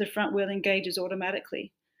slips, the front wheel engages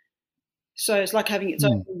automatically. So it's like having its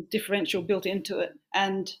own differential built into it.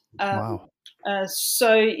 And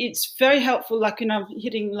so it's very helpful, like,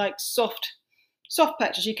 hitting like soft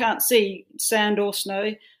patches. You can't see sand or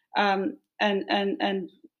snow. And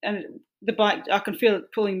the bike, I can feel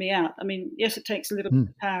it pulling me out. I mean, yes, it takes a little bit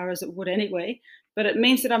of power, as it would anyway, but it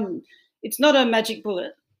means that it's not a magic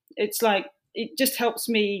bullet. it's like it just helps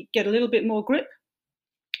me get a little bit more grip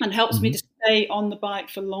and helps me to stay on the bike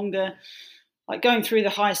for longer. Like going through the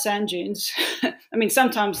high sand dunes. I mean,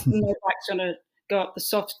 sometimes no bike's going to go up the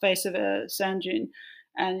soft face of a sand dune,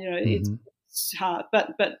 and it's hard.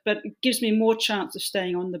 But it gives me more chance of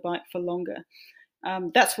staying on the bike for longer.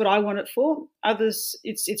 That's what I want it for. Others,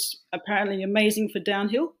 it's apparently amazing for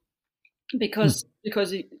downhill because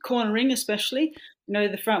cornering, especially,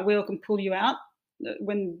 the front wheel can pull you out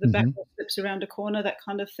when the back wheel slips around a corner, that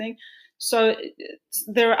kind of thing. So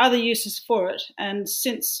there are other uses for it, and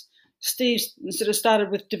since Steve's sort of started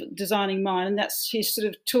with designing mine, and he's sort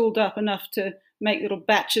of tooled up enough to make little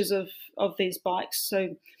batches of these bikes.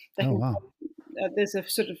 So they can, there's a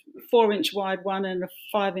sort of 4-inch wide one and a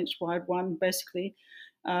 5-inch wide one, basically,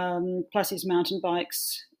 plus his mountain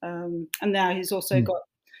bikes. And now he's also got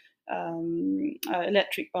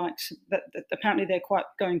electric bikes that apparently they're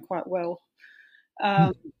going quite well.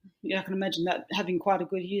 Yeah, I can imagine that having quite a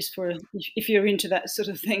good use for if you're into that sort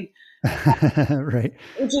of thing. Right.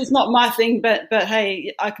 Which is not my thing, but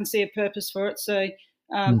hey, I can see a purpose for it. So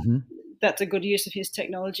that's a good use of his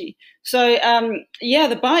technology. So yeah,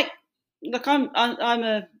 the bike. Look, I'm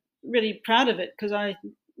really proud of it because I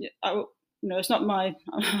it's not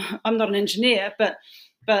I'm not an engineer, but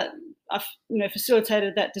I've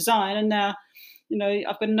facilitated that design, and now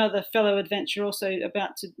I've got another fellow adventurer also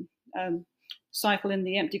about to cycle in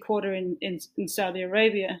the empty quarter in Saudi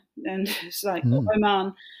Arabia, and it's like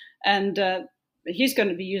Oman, and he's going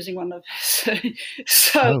to be using one of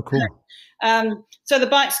so cool. So the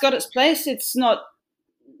bike's got its place. It's not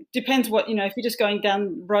depends what if you're just going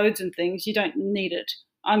down roads and things, you don't need it.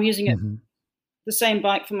 I'm using it the same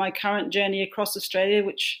bike for my current journey across Australia,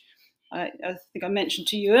 which I think I mentioned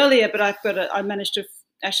to you earlier, but I managed to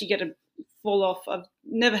actually get a fall off. I've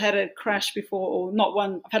never had a crash before, or not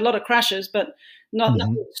one. I've had a lot of crashes, but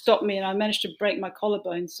nothing stopped me, and I managed to break my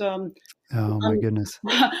collarbone. So my goodness,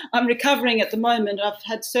 I'm recovering at the moment. I've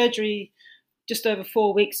had surgery just over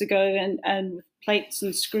 4 weeks ago, and plates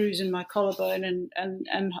and screws in my collarbone,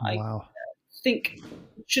 and I think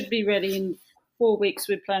should be ready in 4 weeks.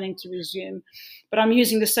 We're planning to resume, but I'm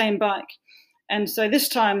using the same bike, and so this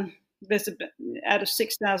time there's out of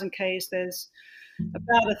 6,000 Ks, there's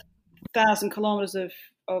about 1,000 kilometers of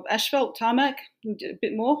asphalt tarmac, a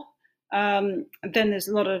bit more. And then there's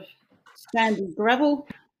a lot of sandy gravel,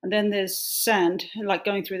 and then there's sand, like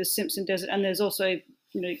going through the Simpson Desert. And there's also,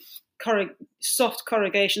 soft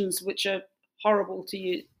corrugations, which are horrible to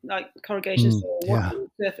use, like corrugations that are walking on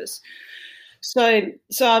the surface. So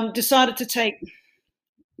I've decided to take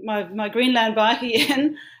my Greenland bike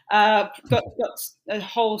again. Got a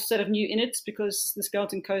whole set of new innards because the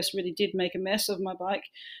Skeleton Coast really did make a mess of my bike.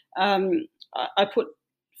 I put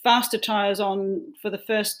faster tires on for the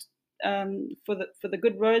first for the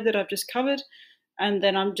good road that I've just covered, and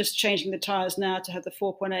then I'm just changing the tires now to have the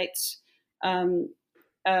 4.8s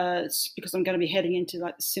because I'm going to be heading into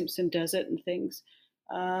like the Simpson Desert and things.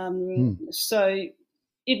 So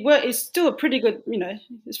it's still a pretty good,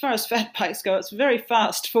 as far as fat bikes go, it's very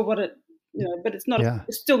fast for what it. But it's not.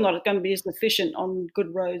 It's still not going to be as efficient on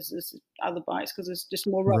good roads as other bikes because there's just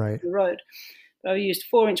more rough on the road. But I used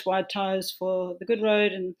 4-inch wide tires for the good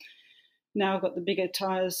road, and now I've got the bigger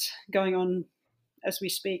tires going on as we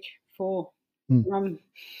speak for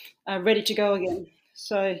ready to go again.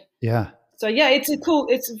 So yeah, it's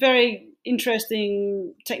a very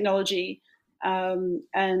interesting technology,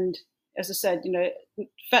 and as I said,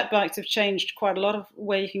 fat bikes have changed quite a lot of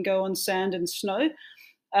where you can go on sand and snow.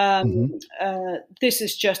 This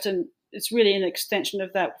is it's really an extension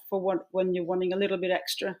of that for when you're wanting a little bit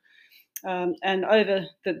extra. And over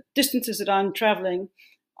the distances that I'm traveling,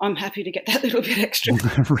 I'm happy to get that little bit extra.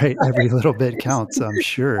 Right. Every little bit counts, I'm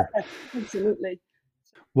sure. Absolutely.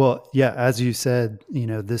 Well, yeah, as you said,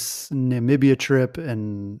 this Namibia trip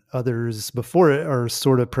and others before it are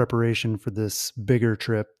sort of preparation for this bigger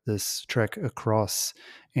trip, this trek across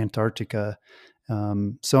Antarctica.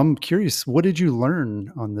 So I'm curious, what did you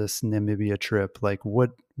learn on this Namibia trip? Like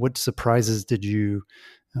what surprises did you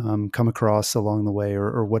come across along the way,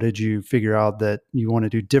 or what did you figure out that you want to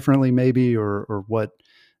do differently maybe, or what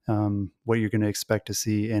you're going to expect to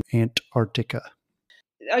see in Antarctica?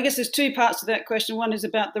 I guess there's two parts to that question. One is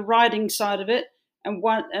about the riding side of it, and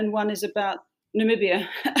one is about Namibia.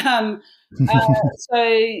 So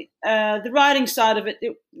the riding side of it,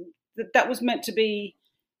 that was meant to be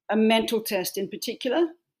a mental test in particular,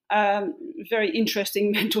 very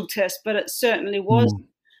interesting mental test, but it certainly was.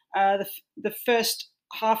 The first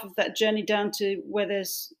half of that journey down to where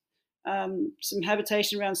there's some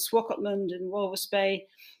habitation around Swakopmund and Walvis Bay,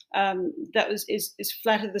 that is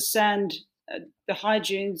flat of the sand the high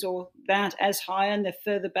dunes, or they aren't as high and they're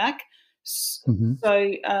further back. Mm-hmm.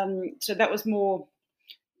 So that was more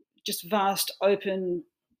just vast, open,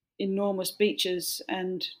 enormous beaches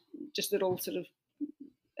and just little sort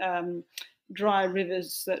of dry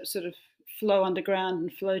rivers that sort of flow underground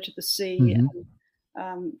and flow to the sea.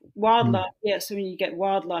 Mm-hmm. Wildlife, yes, when you get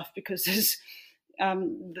wildlife, because there's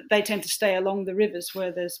they tend to stay along the rivers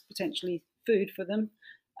where there's potentially food for them.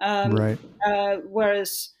 Right.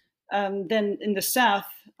 Whereas then in the south,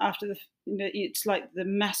 after the it's like the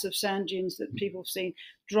massive sand dunes that people have seen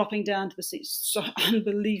dropping down to the sea. It's so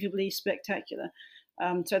unbelievably spectacular.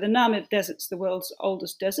 So the Namib Desert's the world's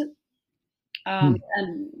oldest desert, and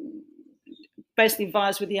basically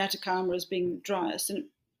vies with the Atacama as being the driest. And it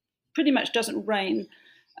pretty much doesn't rain,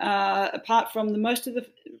 apart from most of the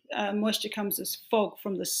moisture comes as fog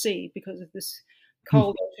from the sea because of this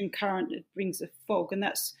cold ocean current. It brings a fog, and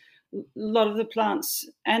that's a lot of the plants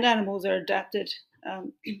and animals are adapted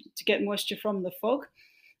to get moisture from the fog.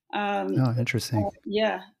 Interesting.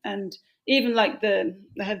 Yeah, and even like they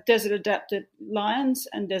have desert adapted lions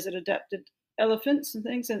and desert adapted elephants and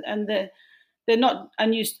things, and they're not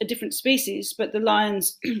a different species, but the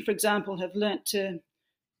lions, for example, have learnt to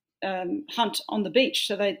hunt on the beach,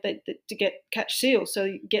 so they to catch seals. So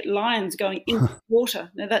you get lions going into the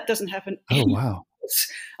water. Now that doesn't happen. Oh wow!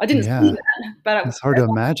 I didn't see that, but it's hard to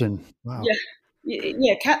imagine. Wow.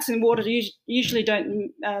 Yeah, cats in water usually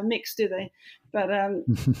don't mix, do they? But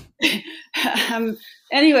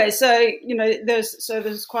anyway, so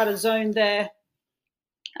there's quite a zone there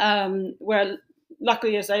where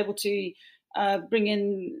luckily I was able to bring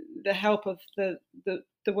in the help of the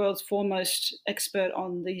world's foremost expert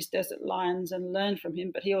on these desert lions and learn from him.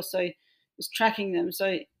 But he also was tracking them,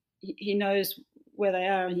 so he knows where they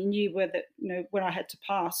are, and he knew where I had to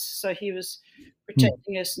pass. So he was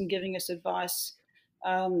protecting us and giving us advice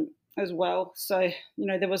as well. So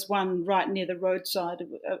there was one right near the roadside,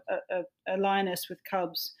 a lioness with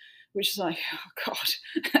cubs, which is like, oh God.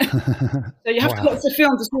 So you have to watch the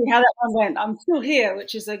film to see how that one went. I'm still here,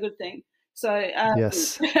 which is a good thing. So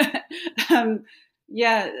yes.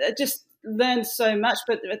 Yeah, I just learned so much.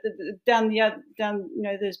 But down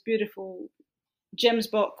there's beautiful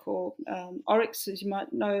gemsbok or oryx, as you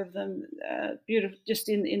might know of them, beautiful just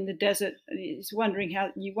in the desert. You wonder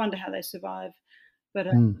how they survive. But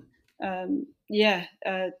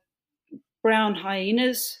brown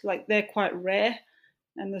hyenas, like they're quite rare.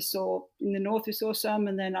 And in the north we saw some,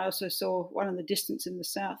 and then I also saw one in the distance in the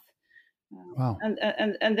south. Wow.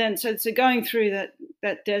 And then so going through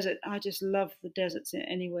that desert, I just love the deserts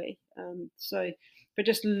anyway. So for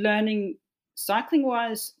just learning cycling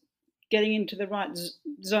wise, getting into the right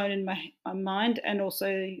zone in my mind, and also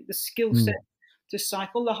the skill set to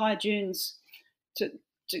cycle the high dunes to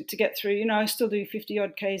get through. I still do 50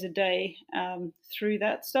 odd Ks a day through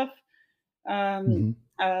that stuff.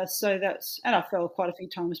 So and I fell quite a few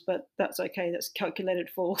times, but that's okay. That's calculated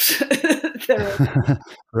falls.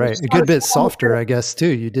 Right. A good bit softer, I guess,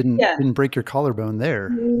 too. You didn't break your collarbone there.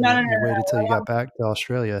 No. You waited till you got back to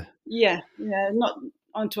Australia. Yeah. Not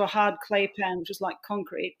onto a hard clay pan, which is like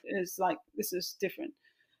concrete. It's like, this is different.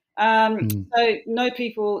 So no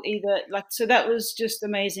people either, so that was just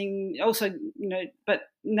amazing. Also, but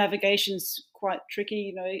navigation's quite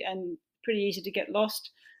tricky, and pretty easy to get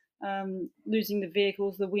lost. Losing the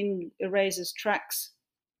vehicles, the wind erases tracks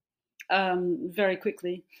very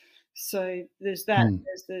quickly. So there's that.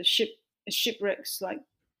 There's the shipwrecks, like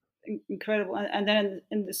incredible. And then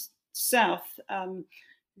in the south,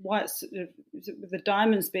 the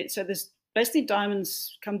diamonds bit. So there's basically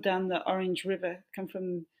diamonds come down the Orange River, come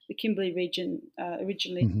from the Kimberley region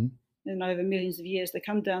originally, and over millions of years they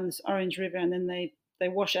come down this Orange River, and then they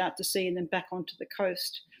wash out to sea and then back onto the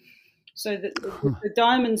coast. So the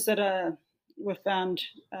diamonds that were found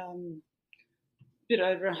a bit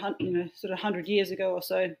over 100 years ago or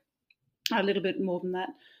so, a little bit more than that.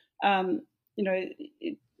 Of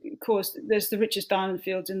course, there's the richest diamond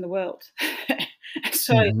fields in the world.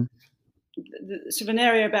 So sort of an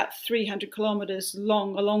area about 300 kilometres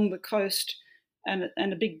long along the coast, and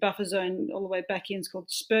a big buffer zone all the way back in is called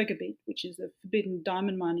Spurgebiet, which is the forbidden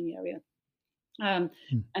diamond mining area.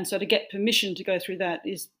 And so to get permission to go through that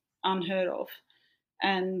is unheard of.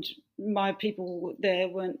 And my people there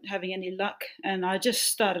weren't having any luck. And I just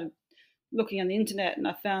started looking on the internet,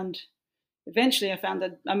 and eventually I found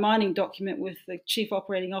a mining document with the chief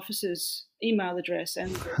operating officer's email address.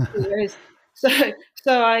 And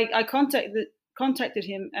so I contacted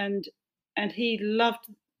him, and he loved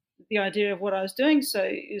the idea of what I was doing. So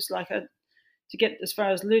it was like to get as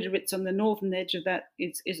far as Lüderitz on the northern edge of that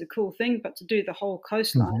is a cool thing, but to do the whole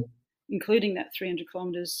coastline, including that 300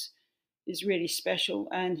 kilometres, is really special.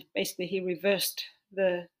 And basically, he reversed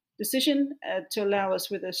the decision to allow us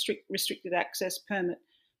with a strict restricted access permit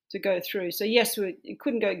to go through. So yes, it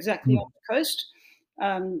couldn't go exactly on the coast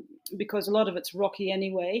because a lot of it's rocky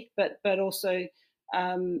anyway, but also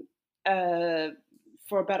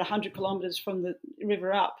for about 100 kilometers from the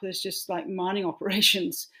river up, there's just like mining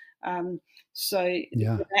operations. So they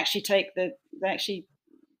actually take the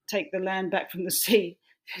land back from the sea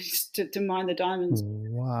to mine the diamonds.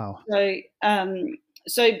 Wow. But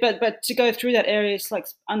to go through that area, it's like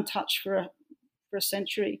untouched for a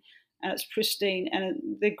century, and it's pristine,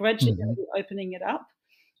 and they're gradually opening it up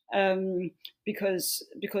because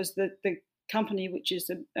the company, which is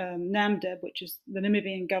the NAMDEB, which is the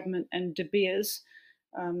Namibian government, and De Beers,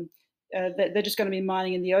 they're just going to be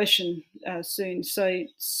mining in the ocean soon. So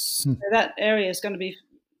that area is going to be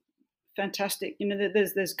fantastic.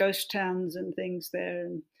 There's ghost towns and things there.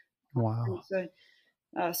 And wow. So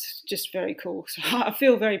it's just very cool. So I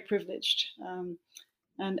feel very privileged.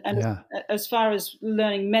 And as far as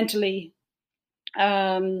learning mentally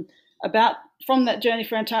about from that journey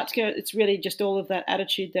for Antarctica, it's really just all of that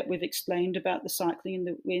attitude that we've explained about the cycling and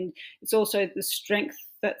the wind. It's also the strength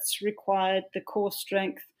that's required, the core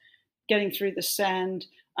strength, getting through the sand,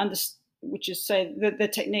 which is the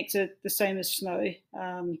techniques are the same as snow.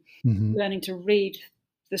 Learning to read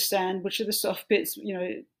the sand, which are the soft bits,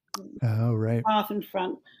 path in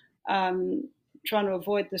front, trying to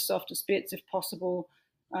avoid the softest bits if possible,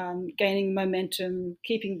 gaining momentum,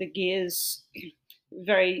 keeping the gears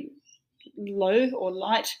very low or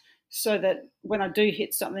light so that when I do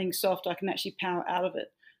hit something soft, I can actually power out of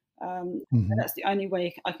it. And that's the only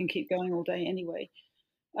way I can keep going all day anyway.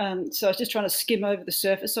 So I was just trying to skim over the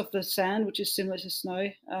surface of the sand, which is similar to snow,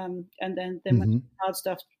 and then when hard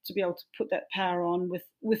stuff to be able to put that power on with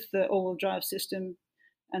the all-wheel drive system,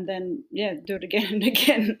 and then do it again and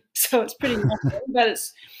again. So it's pretty nothing, but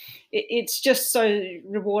it's just so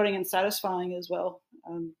rewarding and satisfying as well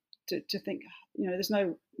to think there's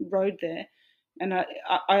no road there, and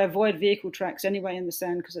I avoid vehicle tracks anyway in the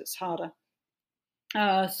sand because it's harder.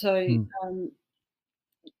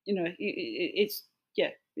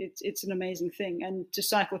 It's an amazing thing, and to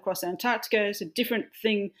cycle across Antarctica is a different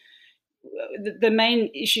thing. The main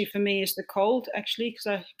issue for me is the cold, actually, because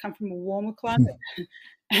I come from a warmer climate,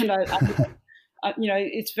 and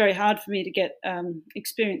it's very hard for me to get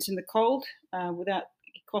experience in the cold without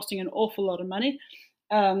costing an awful lot of money.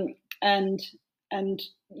 And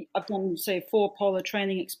I've done, say, 4 polar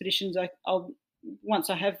training expeditions. I'll once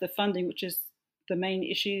I have the funding, which is the main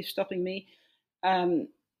issue stopping me, then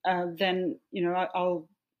I'll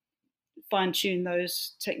fine-tune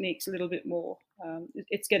those techniques a little bit more.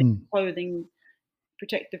 It's getting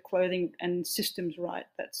protective clothing and systems right.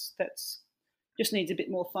 That's just needs a bit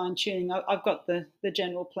more fine-tuning. I've got the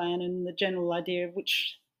general plan and the general idea of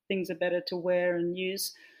which things are better to wear and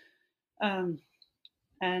use.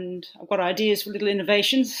 And I've got ideas for little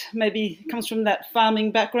innovations. Maybe it comes from that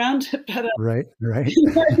farming background. But right.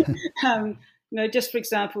 Just for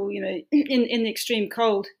example, in the extreme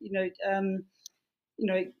cold,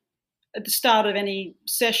 at the start of any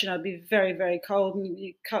session, I'd be very, very cold, and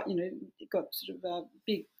you've got sort of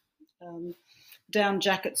big down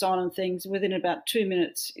jackets on and things. Within about 2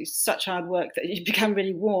 minutes, it's such hard work that you become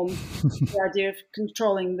really warm. The idea of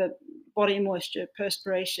controlling the body moisture,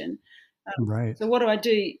 perspiration. Right. So what do I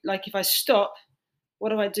do? Like if I stop, what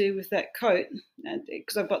do I do with that coat?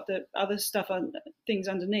 Because I've got the other things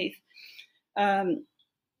underneath.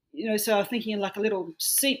 So I'm thinking like a little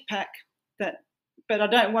seat pack but I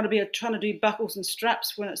don't want to be trying to do buckles and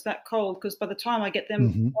straps when it's that cold, because by the time I get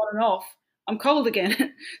them on and off, I'm cold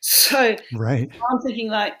again. So I'm thinking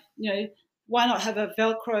like, why not have a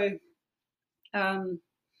Velcro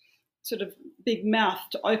sort of big mouth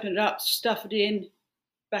to open it up, stuff it in,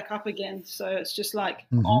 back up again. So it's just like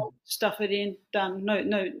on, stuff it in, done.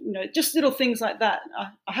 No, just little things like that.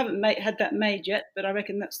 I haven't had that made yet, but I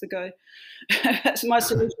reckon that's the go. That's my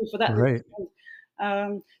solution for that. Right.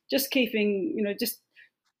 Just keeping, just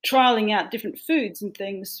trialing out different foods and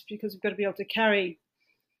things, because we've got to be able to carry,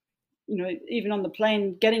 even on the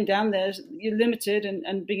plane, getting down there, you're limited,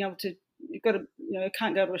 and being able to, you've got to,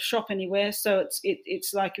 can't go to a shop anywhere. So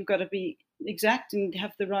it's like you've got to be exact and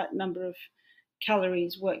have the right number of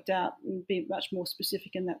calories worked out and be much more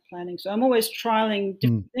specific in that planning. So I'm always trialing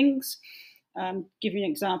different things. Give you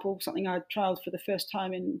an example. Something I trialed for the first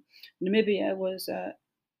time in Namibia was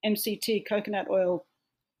MCT coconut oil,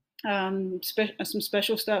 some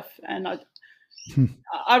special stuff, and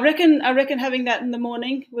I reckon having that in the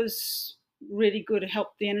morning was really good. It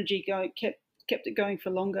helped the energy go, kept it going for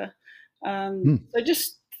longer. So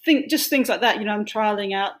just things like that. I'm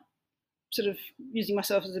trialing out sort of using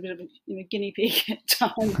myself as a bit of a guinea pig at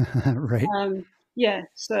times. Right.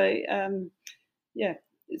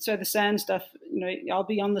 So the sand stuff, I'll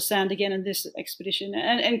be on the sand again in this expedition,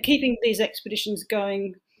 and keeping these expeditions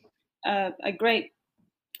going are great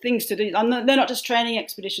things to do. They're not just training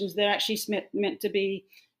expeditions; they're actually meant to be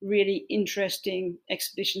really interesting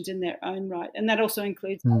expeditions in their own right, and that also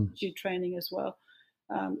includes altitude training as well,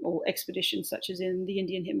 or expeditions such as in the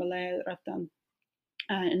Indian Himalaya that I've done.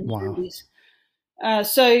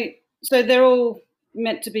 So they're all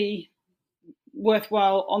meant to be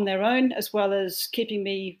worthwhile on their own, as well as keeping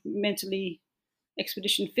me mentally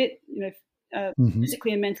expedition fit,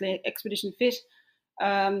 physically and mentally expedition fit,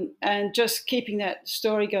 and just keeping that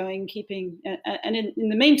story going, and in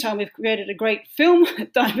the meantime, we've created a great film,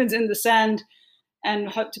 Diamonds in the Sand, and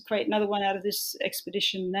hope to create another one out of this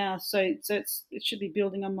expedition now. So it should be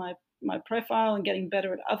building on my profile and getting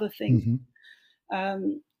better at other things.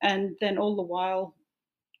 And then all the while,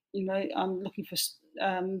 I'm looking for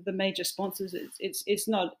the major sponsors. It's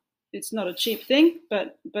not a cheap thing,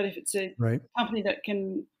 but if it's a company that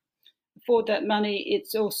can afford that money,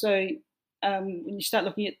 it's also when you start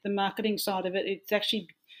looking at the marketing side of it, it's actually,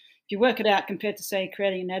 if you work it out compared to, say,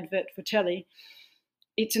 creating an advert for telly,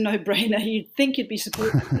 it's a no-brainer. You'd think you'd be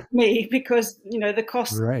supporting me because the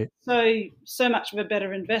cost so much of a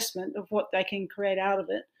better investment of what they can create out of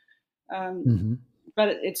it.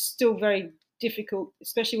 But it's still very difficult,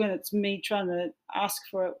 especially when it's me trying to ask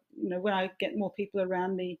for it. When I get more people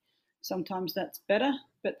around me, sometimes that's better.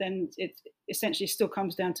 But then it essentially still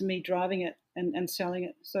comes down to me driving it and selling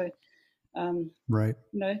it. So,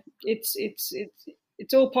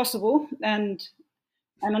 it's all possible, and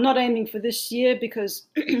I'm not aiming for this year because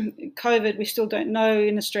COVID. We still don't know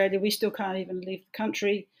in Australia. We still can't even leave the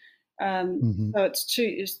country. So it's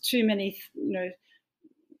too many,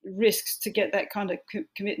 risks to get that kind of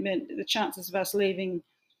commitment. The chances of us leaving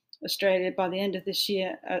Australia by the end of this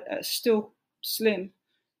year are still slim.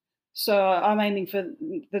 So I'm aiming for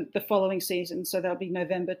the following season. So that'll be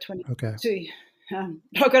November 2022. Okay.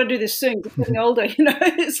 I've got to do this soon. I'm getting older,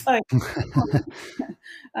 It's like,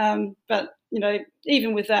 but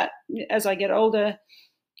even with that, as I get older,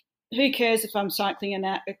 who cares if I'm cycling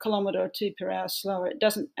a kilometre or 2 per hour slower? It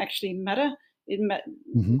doesn't actually matter. My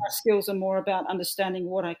skills are more about understanding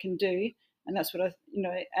what I can do, and that's what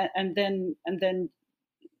and then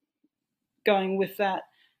going with that,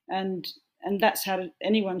 and that's how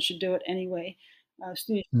anyone should do it anyway.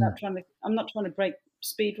 So I'm not trying to break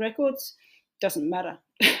speed records. Doesn't matter.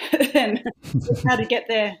 And it's how to get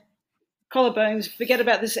there. Collarbones. Forget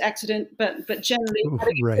about this accident, but generally how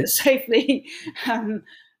to get there safely, and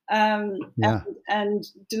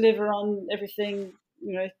deliver on everything.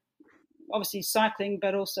 Obviously cycling,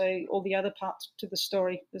 but also all the other parts to the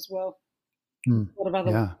story as well. A lot of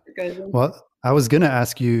other work that goes in. Well, I was going to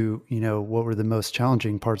ask you, what were the most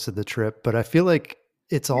challenging parts of the trip, but I feel like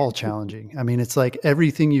it's all challenging. I mean, it's like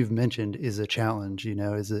everything you've mentioned is a challenge,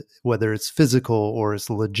 is it, whether it's physical or it's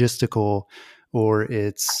logistical or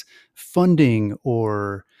it's funding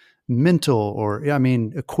or mental or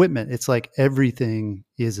equipment. It's like everything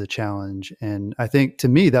is a challenge. And I think to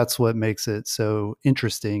me, that's what makes it so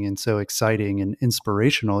interesting and so exciting and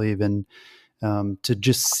inspirational, even to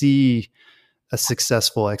just see a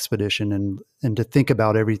successful expedition and to think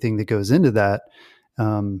about everything that goes into that.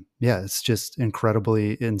 It's just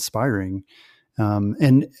incredibly inspiring.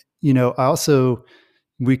 I also,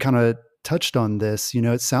 we kind of touched on this,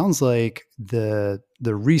 it sounds like the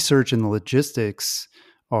research and the logistics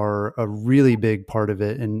are a really big part of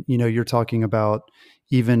it. And, you're talking about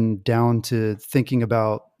even down to thinking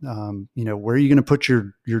about, where are you going to put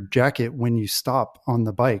your jacket when you stop on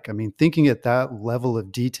the bike? I mean, thinking at that level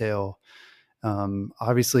of detail,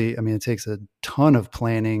 obviously, it takes a ton of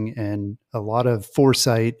planning and a lot of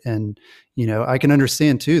foresight. And, I can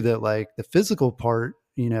understand too, that like the physical part,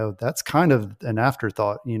 that's kind of an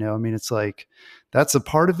afterthought, it's like, that's a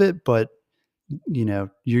part of it, but you're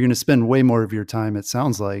going to spend way more of your time, it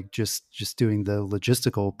sounds like, just doing the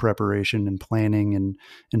logistical preparation and planning and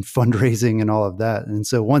fundraising and all of that. And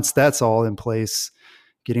so once that's all in place,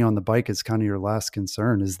 getting on the bike is kind of your last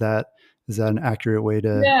concern. Is that an accurate way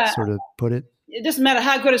to sort of put it? It doesn't matter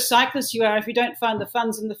how good a cyclist you are if you don't find the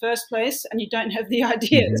funds in the first place and you don't have the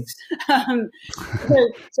ideas.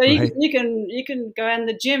 So you can go in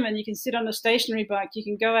the gym and you can sit on a stationary bike. You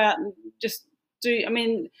can go out and just do.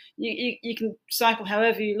 You can cycle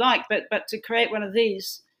however you like, but to create one of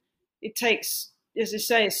these, it takes, as you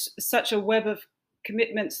say, such a web of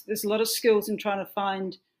commitments. There's a lot of skills in trying to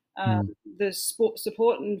find the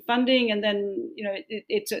support and funding, and then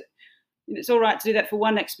it's it's all right to do that for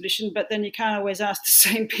one expedition, but then you can't always ask the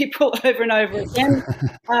same people over and over again.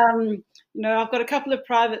 I've got a couple of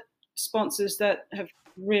private sponsors that have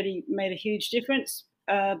really made a huge difference.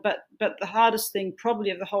 But the hardest thing probably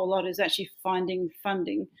of the whole lot is actually finding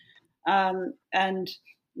funding.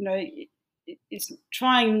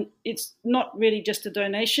 It's not really just a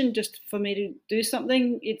donation just for me to do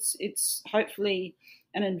something. It's hopefully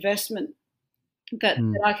an investment that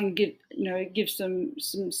I can give some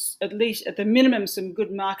at least at the minimum some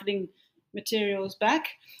good marketing materials back.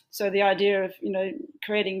 So the idea of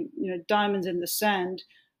creating diamonds in the sand,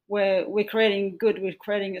 where we're creating good, we're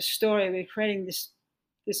creating a story, we're creating this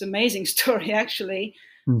amazing story actually,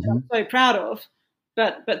 that I'm so proud of.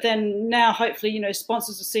 But then now hopefully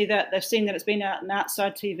sponsors will see that, they've seen that it's been out in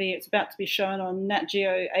Outside TV, it's about to be shown on Nat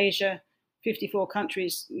Geo Asia, 54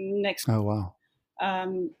 countries next. Oh wow. I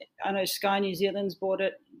know Sky New Zealand's bought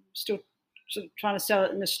it, still sort of trying to sell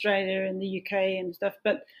it in Australia and the UK and stuff.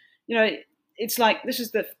 But it's like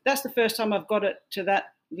that's the first time I've got it to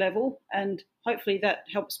that level, and hopefully that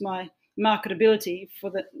helps my marketability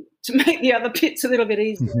to make the other bits a little bit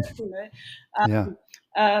easier.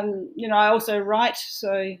 I also write,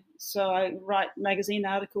 so I write magazine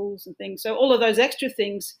articles and things. So all of those extra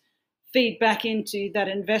things feed back into that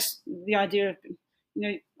the idea of,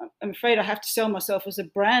 I'm afraid I have to sell myself as a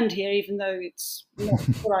brand here, even though it's not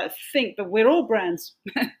what I think, but we're all brands.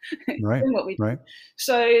 Right. What we do. Right.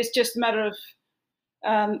 So it's just a matter of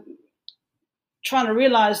trying to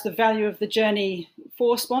realize the value of the journey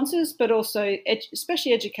for sponsors, but also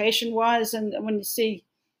especially education-wise. And when you see,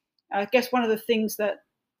 I guess one of the things that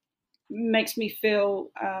makes me feel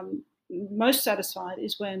most satisfied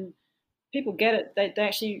is when people get it. They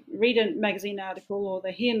actually read a magazine article, or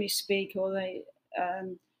they hear me speak, or they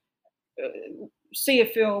see a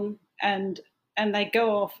film, and they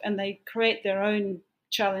go off and they create their own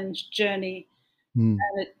challenge journey, and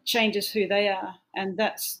it changes who they are. And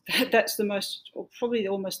that's the most, or probably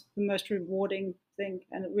almost the most rewarding thing,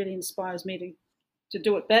 and it really inspires me to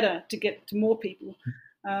do it better, to get to more people.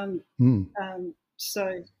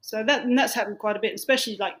 So that's happened quite a bit,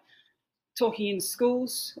 especially like talking in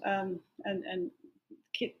schools, and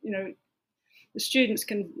the students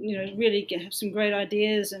can really have some great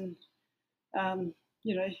ideas, and when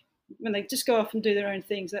they just go off and do their own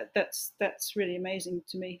things, that's really amazing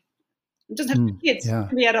to me. It doesn't have to be kids; it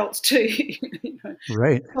can be adults too.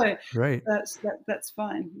 Right, so right. That's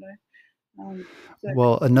fine.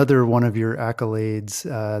 Well, another one of your accolades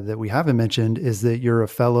that we haven't mentioned is that you're a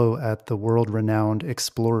fellow at the world-renowned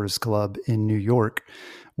Explorers Club in New York,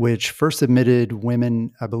 which first admitted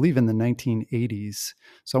women, I believe, in the 1980s.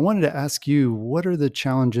 So I wanted to ask you, what are the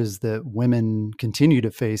challenges that women continue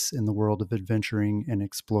to face in the world of adventuring and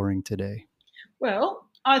exploring today? Well,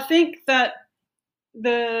 I think that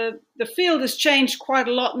the field has changed quite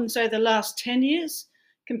a lot in, say, the last 10 years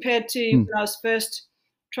compared to when I was first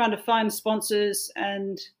trying to find sponsors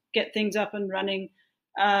and get things up and running,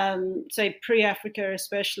 say pre-Africa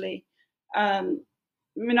especially. I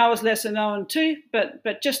was lesser known too,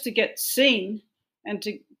 but just to get seen and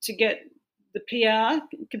to get the PR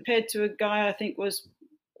compared to a guy, I think was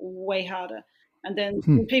way harder. And then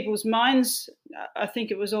in people's minds, I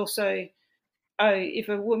think it was also, if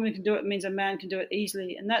a woman can do it, it means a man can do it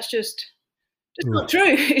easily. And that's just not true.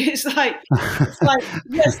 It's like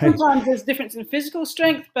yes, sometimes there's difference in physical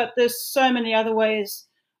strength, but there's so many other ways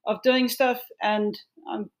of doing stuff. And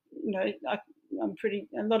a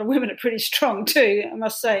lot of women are pretty strong too, I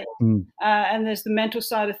must say. And there's the mental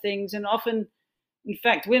side of things, and often, in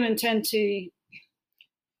fact, women tend to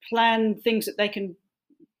plan things that they can,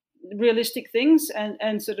 realistic things,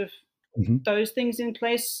 and sort of those things in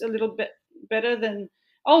place a little bit better than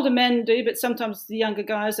older men do, but sometimes the younger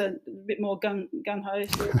guys are a bit more gung-ho.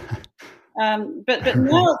 But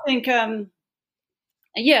now I think,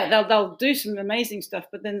 they'll do some amazing stuff,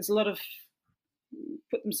 but then there's a lot of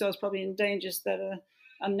put themselves probably in dangers that are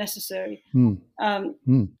unnecessary.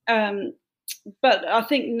 But I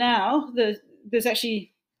think now there's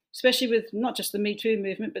actually, especially with not just the Me Too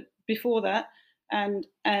movement, but before that, and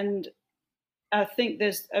I think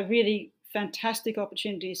there's a really fantastic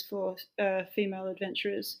opportunities for female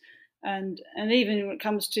adventurers, and even when it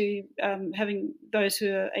comes to having those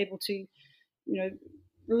who are able to,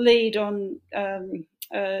 lead on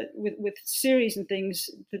with series and things.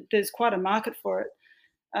 There's quite a market for it.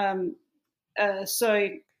 So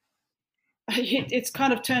it's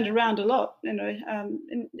kind of turned around a lot, and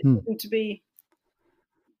to be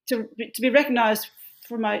recognised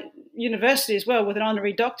from my university as well with an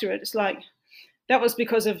honorary doctorate. It's like that was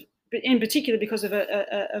in particular because of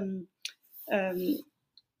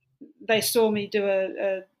they saw me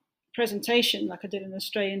do presentation, like I did an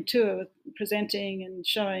Australian tour, presenting and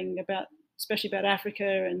showing about, especially about Africa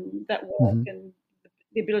and that work and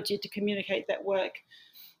the ability to communicate that work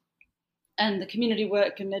and the community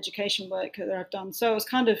work and education work that I've done. So it was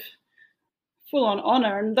kind of full on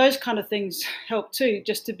honor, and those kind of things help too,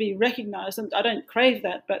 just to be recognized. And I don't crave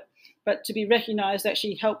that, but to be recognized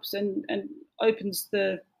actually helps and opens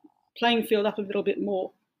the playing field up a little bit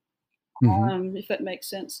more, if that makes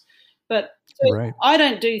sense. But so right. I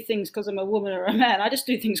don't do things because I'm a woman or a man. I just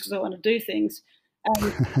do things because I want to do things.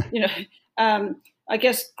 And, I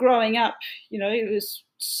guess growing up, it was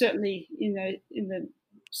certainly, in the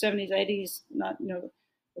 70s, 80s, I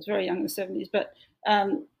was very young in the 70s, but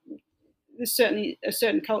there's certainly a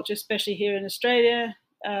certain culture, especially here in Australia.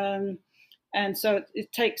 And so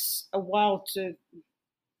it takes a while to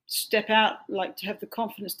step out, like to have the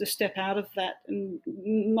confidence to step out of that and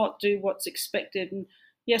not do what's expected. And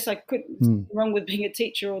yes, I could wrong with being a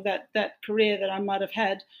teacher or that career that I might have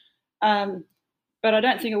had, but I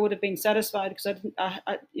don't think I would have been satisfied because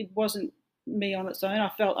it wasn't me on its own. I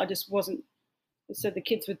felt I just wasn't. I said the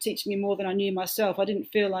kids would teach me more than I knew myself. I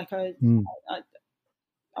didn't feel like I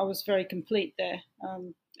was very complete there,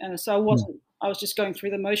 and so I wasn't. I was just going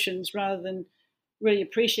through the motions rather than really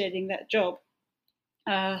appreciating that job.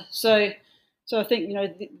 So I think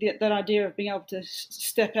that idea of being able to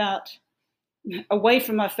step out away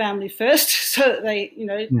from my family first, so that they,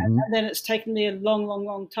 and then it's taken me a long, long,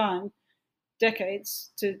 long time,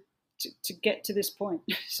 decades, to get to this point.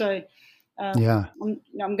 So I'm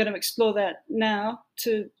going to explore that now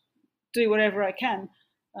to do whatever I can,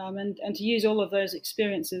 and to use all of those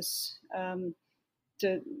experiences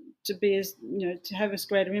to be as to have as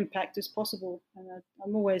great an impact as possible. And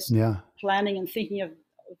I'm always planning and thinking of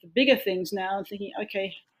the bigger things now, and thinking,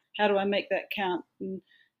 okay, how do I make that count,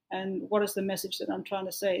 and what is the message that I'm trying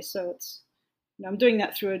to say? So it's I'm doing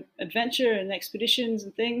that through adventure and expeditions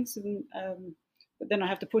and things, and but then I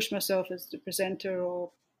have to push myself as the presenter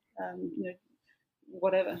or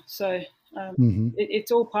whatever. So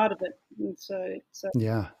it's all part of it. And so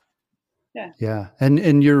yeah.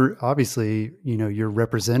 And you're obviously, you're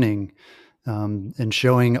representing and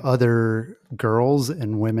showing other girls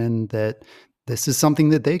and women that this is something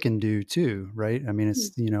that they can do too, right? I mean,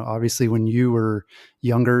 it's, obviously when you were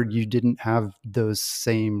younger, you didn't have those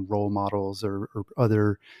same role models or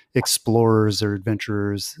other explorers or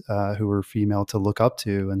adventurers who were female to look up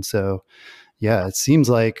to. And so, it seems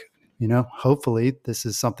like, hopefully this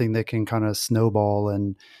is something that can kind of snowball,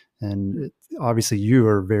 and obviously you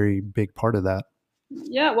are a very big part of that.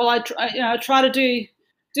 Yeah, well, I try to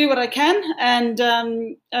do what I can, and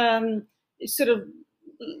it's sort of,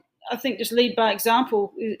 I think, just lead by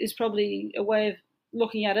example is probably a way of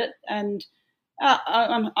looking at it. And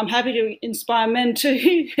I'm happy to inspire men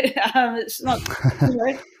too. It's not,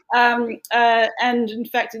 and in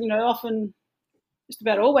fact, often, just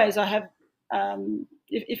about always, I have,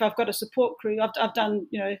 if I've got a support crew, I've done,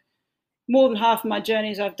 more than half of my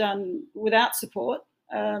journeys I've done without support.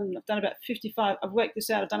 I've done about 55. I've worked this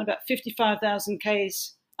out. I've done about 55,000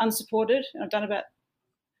 Ks unsupported, and I've done about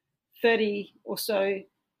 30 or so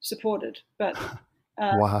supported. But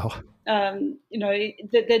wow,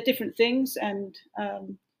 they're different things, and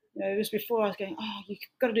it was before I was going, you've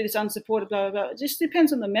got to do this unsupported, blah blah blah. It just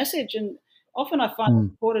depends on the message, and often I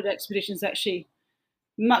find supported expeditions actually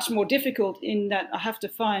much more difficult, in that I have to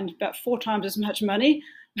find about 4 times as much money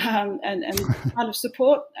and kind of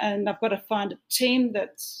support, and I've got to find a team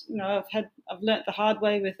that's I've learnt the hard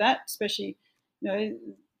way with that, especially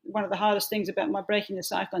one of the hardest things about my breaking the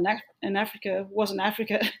cycle in Africa wasn't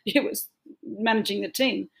Africa, it was managing the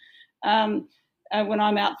team. When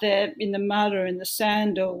I'm out there in the mud or in the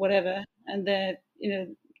sand or whatever, and they're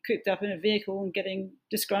cooped up in a vehicle and getting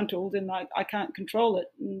disgruntled, and I can't control it,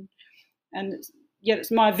 and yet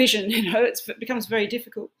it's my vision, it becomes very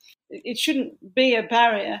difficult. It shouldn't be a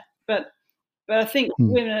barrier, but I think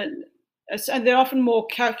women they're often more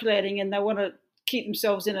calculating, and they want to keep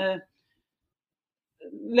themselves in a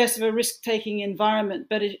less of a risk-taking environment.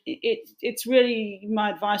 But it's really,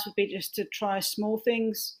 my advice would be just to try small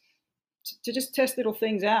things, to just test little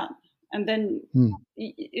things out, and then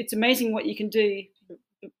it's amazing what you can do.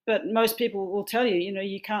 But most people will tell you,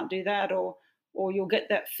 you can't do that, or you'll get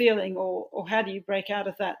that feeling, or how do you break out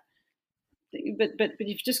of that? But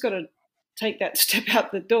you've just got to take that step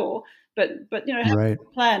out the door. But have a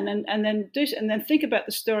plan, and then think about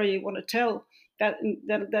the story you want to tell.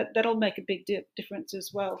 That'll make a big difference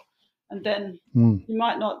as well. And then you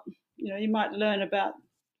might not, you might learn about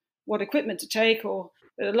what equipment to take,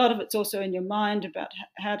 but a lot of it's also in your mind about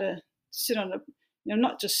how to sit on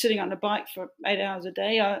not just sitting on a bike for 8 hours a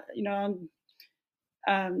day.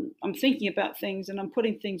 I'm thinking about things and I'm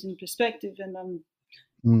putting things in perspective, and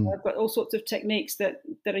Mm. I've got all sorts of techniques that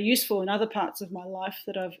are useful in other parts of my life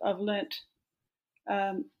that I've learnt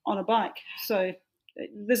on a bike. So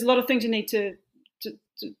there's a lot of things you need to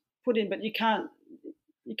put in, but you can't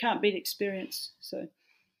beat experience. So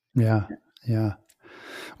Yeah. Yeah.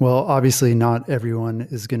 Well, obviously, not everyone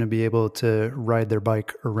is going to be able to ride their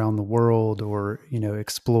bike around the world or,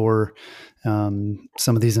 explore some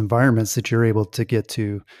of these environments that you're able to get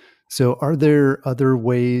to. So, are there other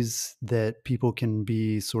ways that people can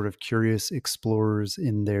be sort of curious explorers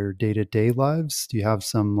in their day to day lives? Do you have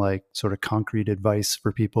some like sort of concrete advice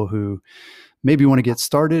for people who maybe want to get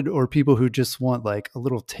started, or people who just want like a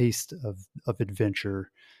little taste of adventure,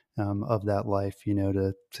 of that life,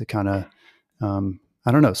 to kind of,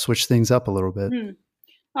 I don't know, switch things up a little bit?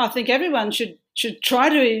 I think everyone should try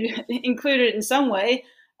to include it in some way.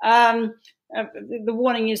 The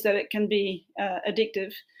warning is that it can be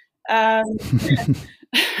addictive. But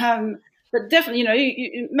definitely,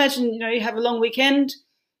 you imagine, you have a long weekend.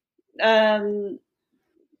 Why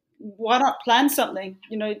not plan something?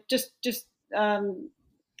 Just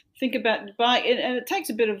think about the bike, and it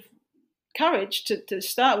takes a bit of courage to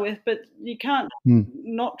start with, but you can't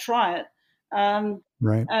not try it.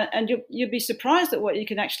 Right. And you'll be surprised at what you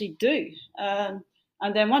can actually do. And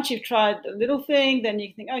then once you've tried a little thing, then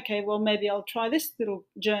you think, okay, well, maybe I'll try this little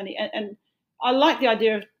journey. And I like the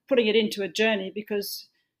idea of putting it into a journey, because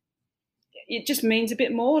it just means a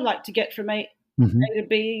bit more, like to get from A to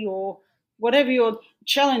B, or whatever your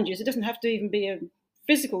challenge is. It doesn't have to even be a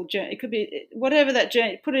physical journey. It could be whatever that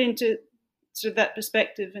journey, put it into sort of that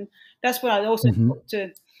perspective. And that's what I also talk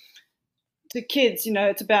to kids.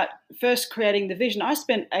 It's about first creating the vision. I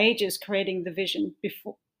spent ages creating the vision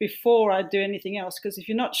before I do anything else, because if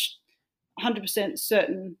you're not 100%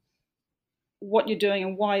 certain what you're doing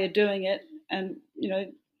and why you're doing it, and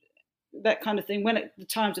that kind of thing, when the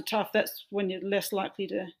times are tough, that's when you're less likely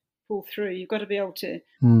to pull through. You've got to be able to,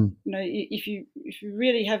 if you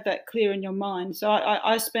really have that clear in your mind. So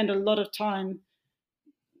I spend a lot of time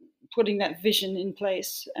putting that vision in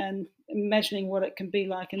place and imagining what it can be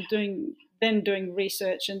like, and doing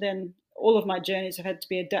research. And then all of my journeys have had to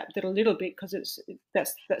be adapted a little bit, because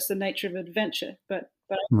that's the nature of adventure. But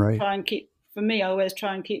Right. I always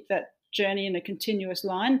try and keep that journey in a continuous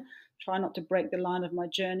line. Try not to break the line of my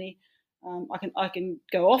journey. I can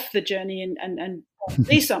go off the journey and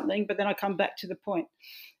see something, but then I come back to the point.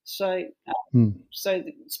 So so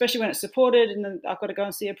especially when it's supported, and then I've got to go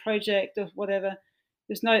and see a project or whatever.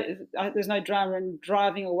 There's no drama in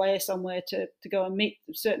driving away somewhere to go and meet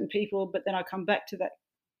certain people, but then I come back to that,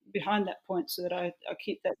 behind that point, so that I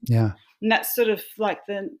keep that. Yeah. And that's sort of like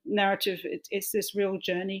the narrative. It's this real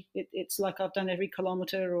journey. It's like I've done every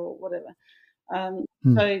kilometer or whatever.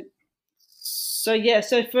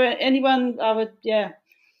 So for anyone, I would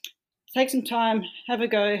take some time, have a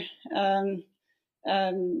go. Don't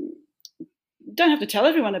have to tell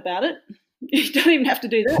everyone about it. You don't even have to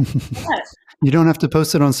do that. You don't have to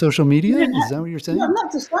post it on social media? Is that what you're saying?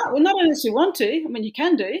 Not to start with, not unless you want to. I mean, you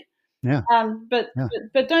can do. Yeah. But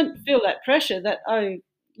don't feel that pressure that,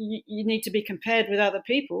 you need to be compared with other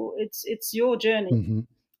people. It's your journey.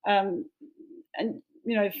 And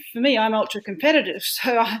for me, I'm ultra competitive,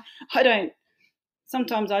 so I don't.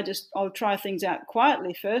 Sometimes I'll try things out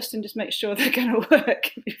quietly first and just make sure they're going to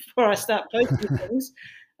work before I start posting things.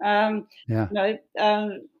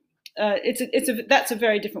 That's a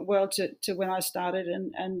very different world to when I started,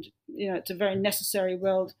 and it's a very necessary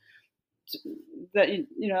world that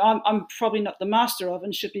I'm probably not the master of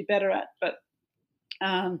and should be better at. But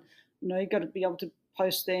you've got to be able to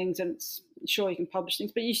post things, and sure, you can publish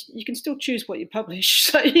things, but you can still choose what you publish.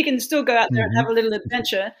 So you can still go out there and have a little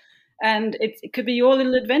adventure, and it could be your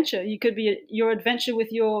little adventure. You could be your adventure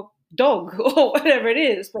with your dog or whatever it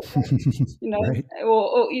is, but right.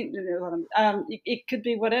 or it could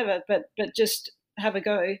be whatever, but just have a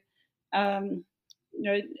go. I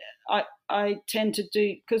tend to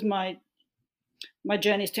do, because my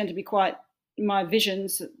journeys tend to be quite, my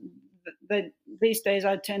visions, these days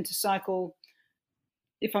I tend to cycle,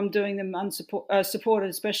 if I'm doing them supported,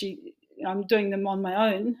 especially I'm doing them on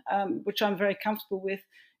my own, which I'm very comfortable with.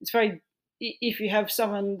 If you have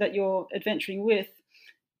someone that you're adventuring with,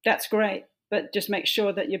 that's great, but just make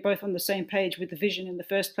sure that you're both on the same page with the vision in the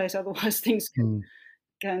first place. Otherwise, things can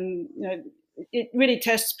it really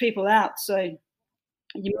tests people out. So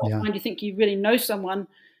you might find you think you really know someone,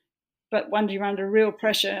 but when you're under real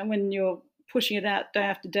pressure and when you're pushing it out day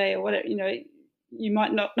after day or whatever, you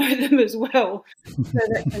might not know them as well. So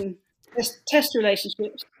that can test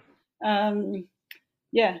relationships. But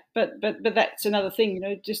that's another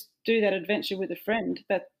thing. Just do that adventure with a friend.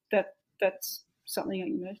 That's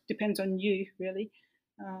something, depends on you really.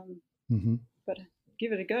 But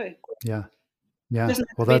give it a go. Yeah. Yeah. Doesn't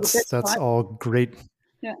have Well, to be the best that's type. all great.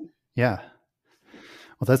 Yeah. Yeah.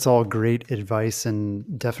 Well, that's all great advice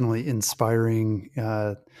and definitely inspiring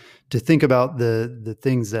to think about the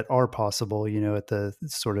things that are possible, at the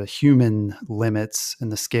sort of human limits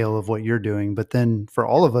and the scale of what you're doing. But then for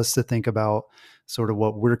all of us to think about sort of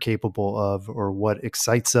what we're capable of or what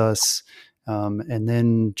excites us, and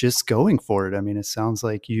then just going for it. I mean, it sounds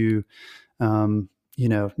like you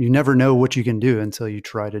never know what you can do until you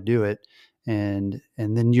try to do it. And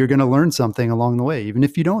then you're going to learn something along the way, even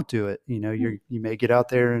if you don't do it. You may get out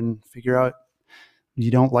there and figure out you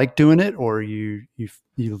don't like doing it, or you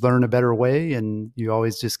learn a better way, and you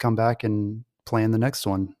always just come back and plan the next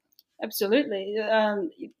one. Absolutely.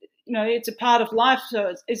 It's a part of life.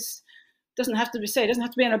 So it's doesn't have to be it doesn't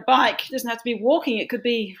have to be on a bike. It doesn't have to be walking. It could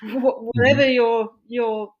be whatever your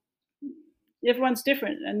everyone's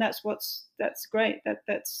different, and that's great.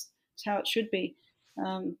 That's how it should be.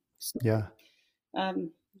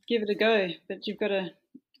 Give it a go, but you've got to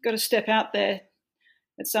step out there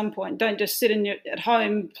at some point. Don't just sit at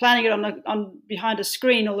home planning it on behind a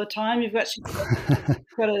screen all the time. You've actually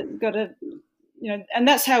got to and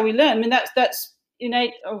that's how we learn. I mean, that's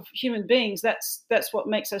innate of human beings. That's what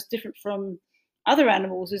makes us different from other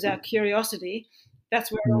animals, is our curiosity.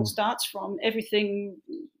 That's where it all starts from. Everything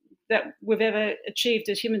that we've ever achieved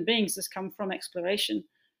as human beings has come from exploration.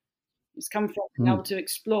 It's come from being able to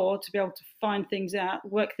explore, to be able to find things out,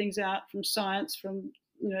 work things out from science, from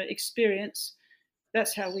experience.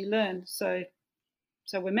 That's how we learn. So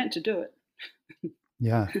we're meant to do it.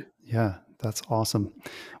 Yeah, that's awesome.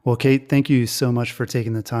 Well, Kate, thank you so much for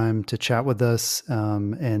taking the time to chat with us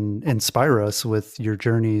and inspire us with your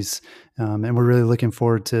journeys. And we're really looking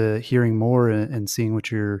forward to hearing more and seeing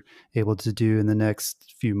what you're able to do in the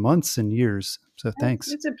next few months and years. So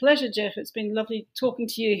thanks. It's a pleasure, Jeff. It's been lovely talking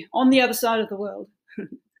to you on the other side of the world.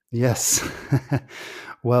 Yes.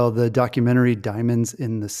 Well, the documentary Diamonds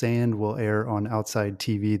in the Sand will air on Outside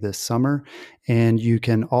TV this summer. And you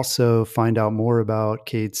can also find out more about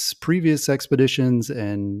Kate's previous expeditions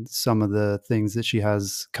and some of the things that she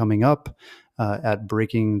has coming up at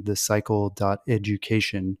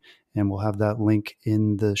breakingthecycle.education. And we'll have that link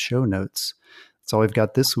in the show notes. That's all we've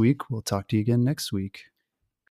got this week. We'll talk to you again next week.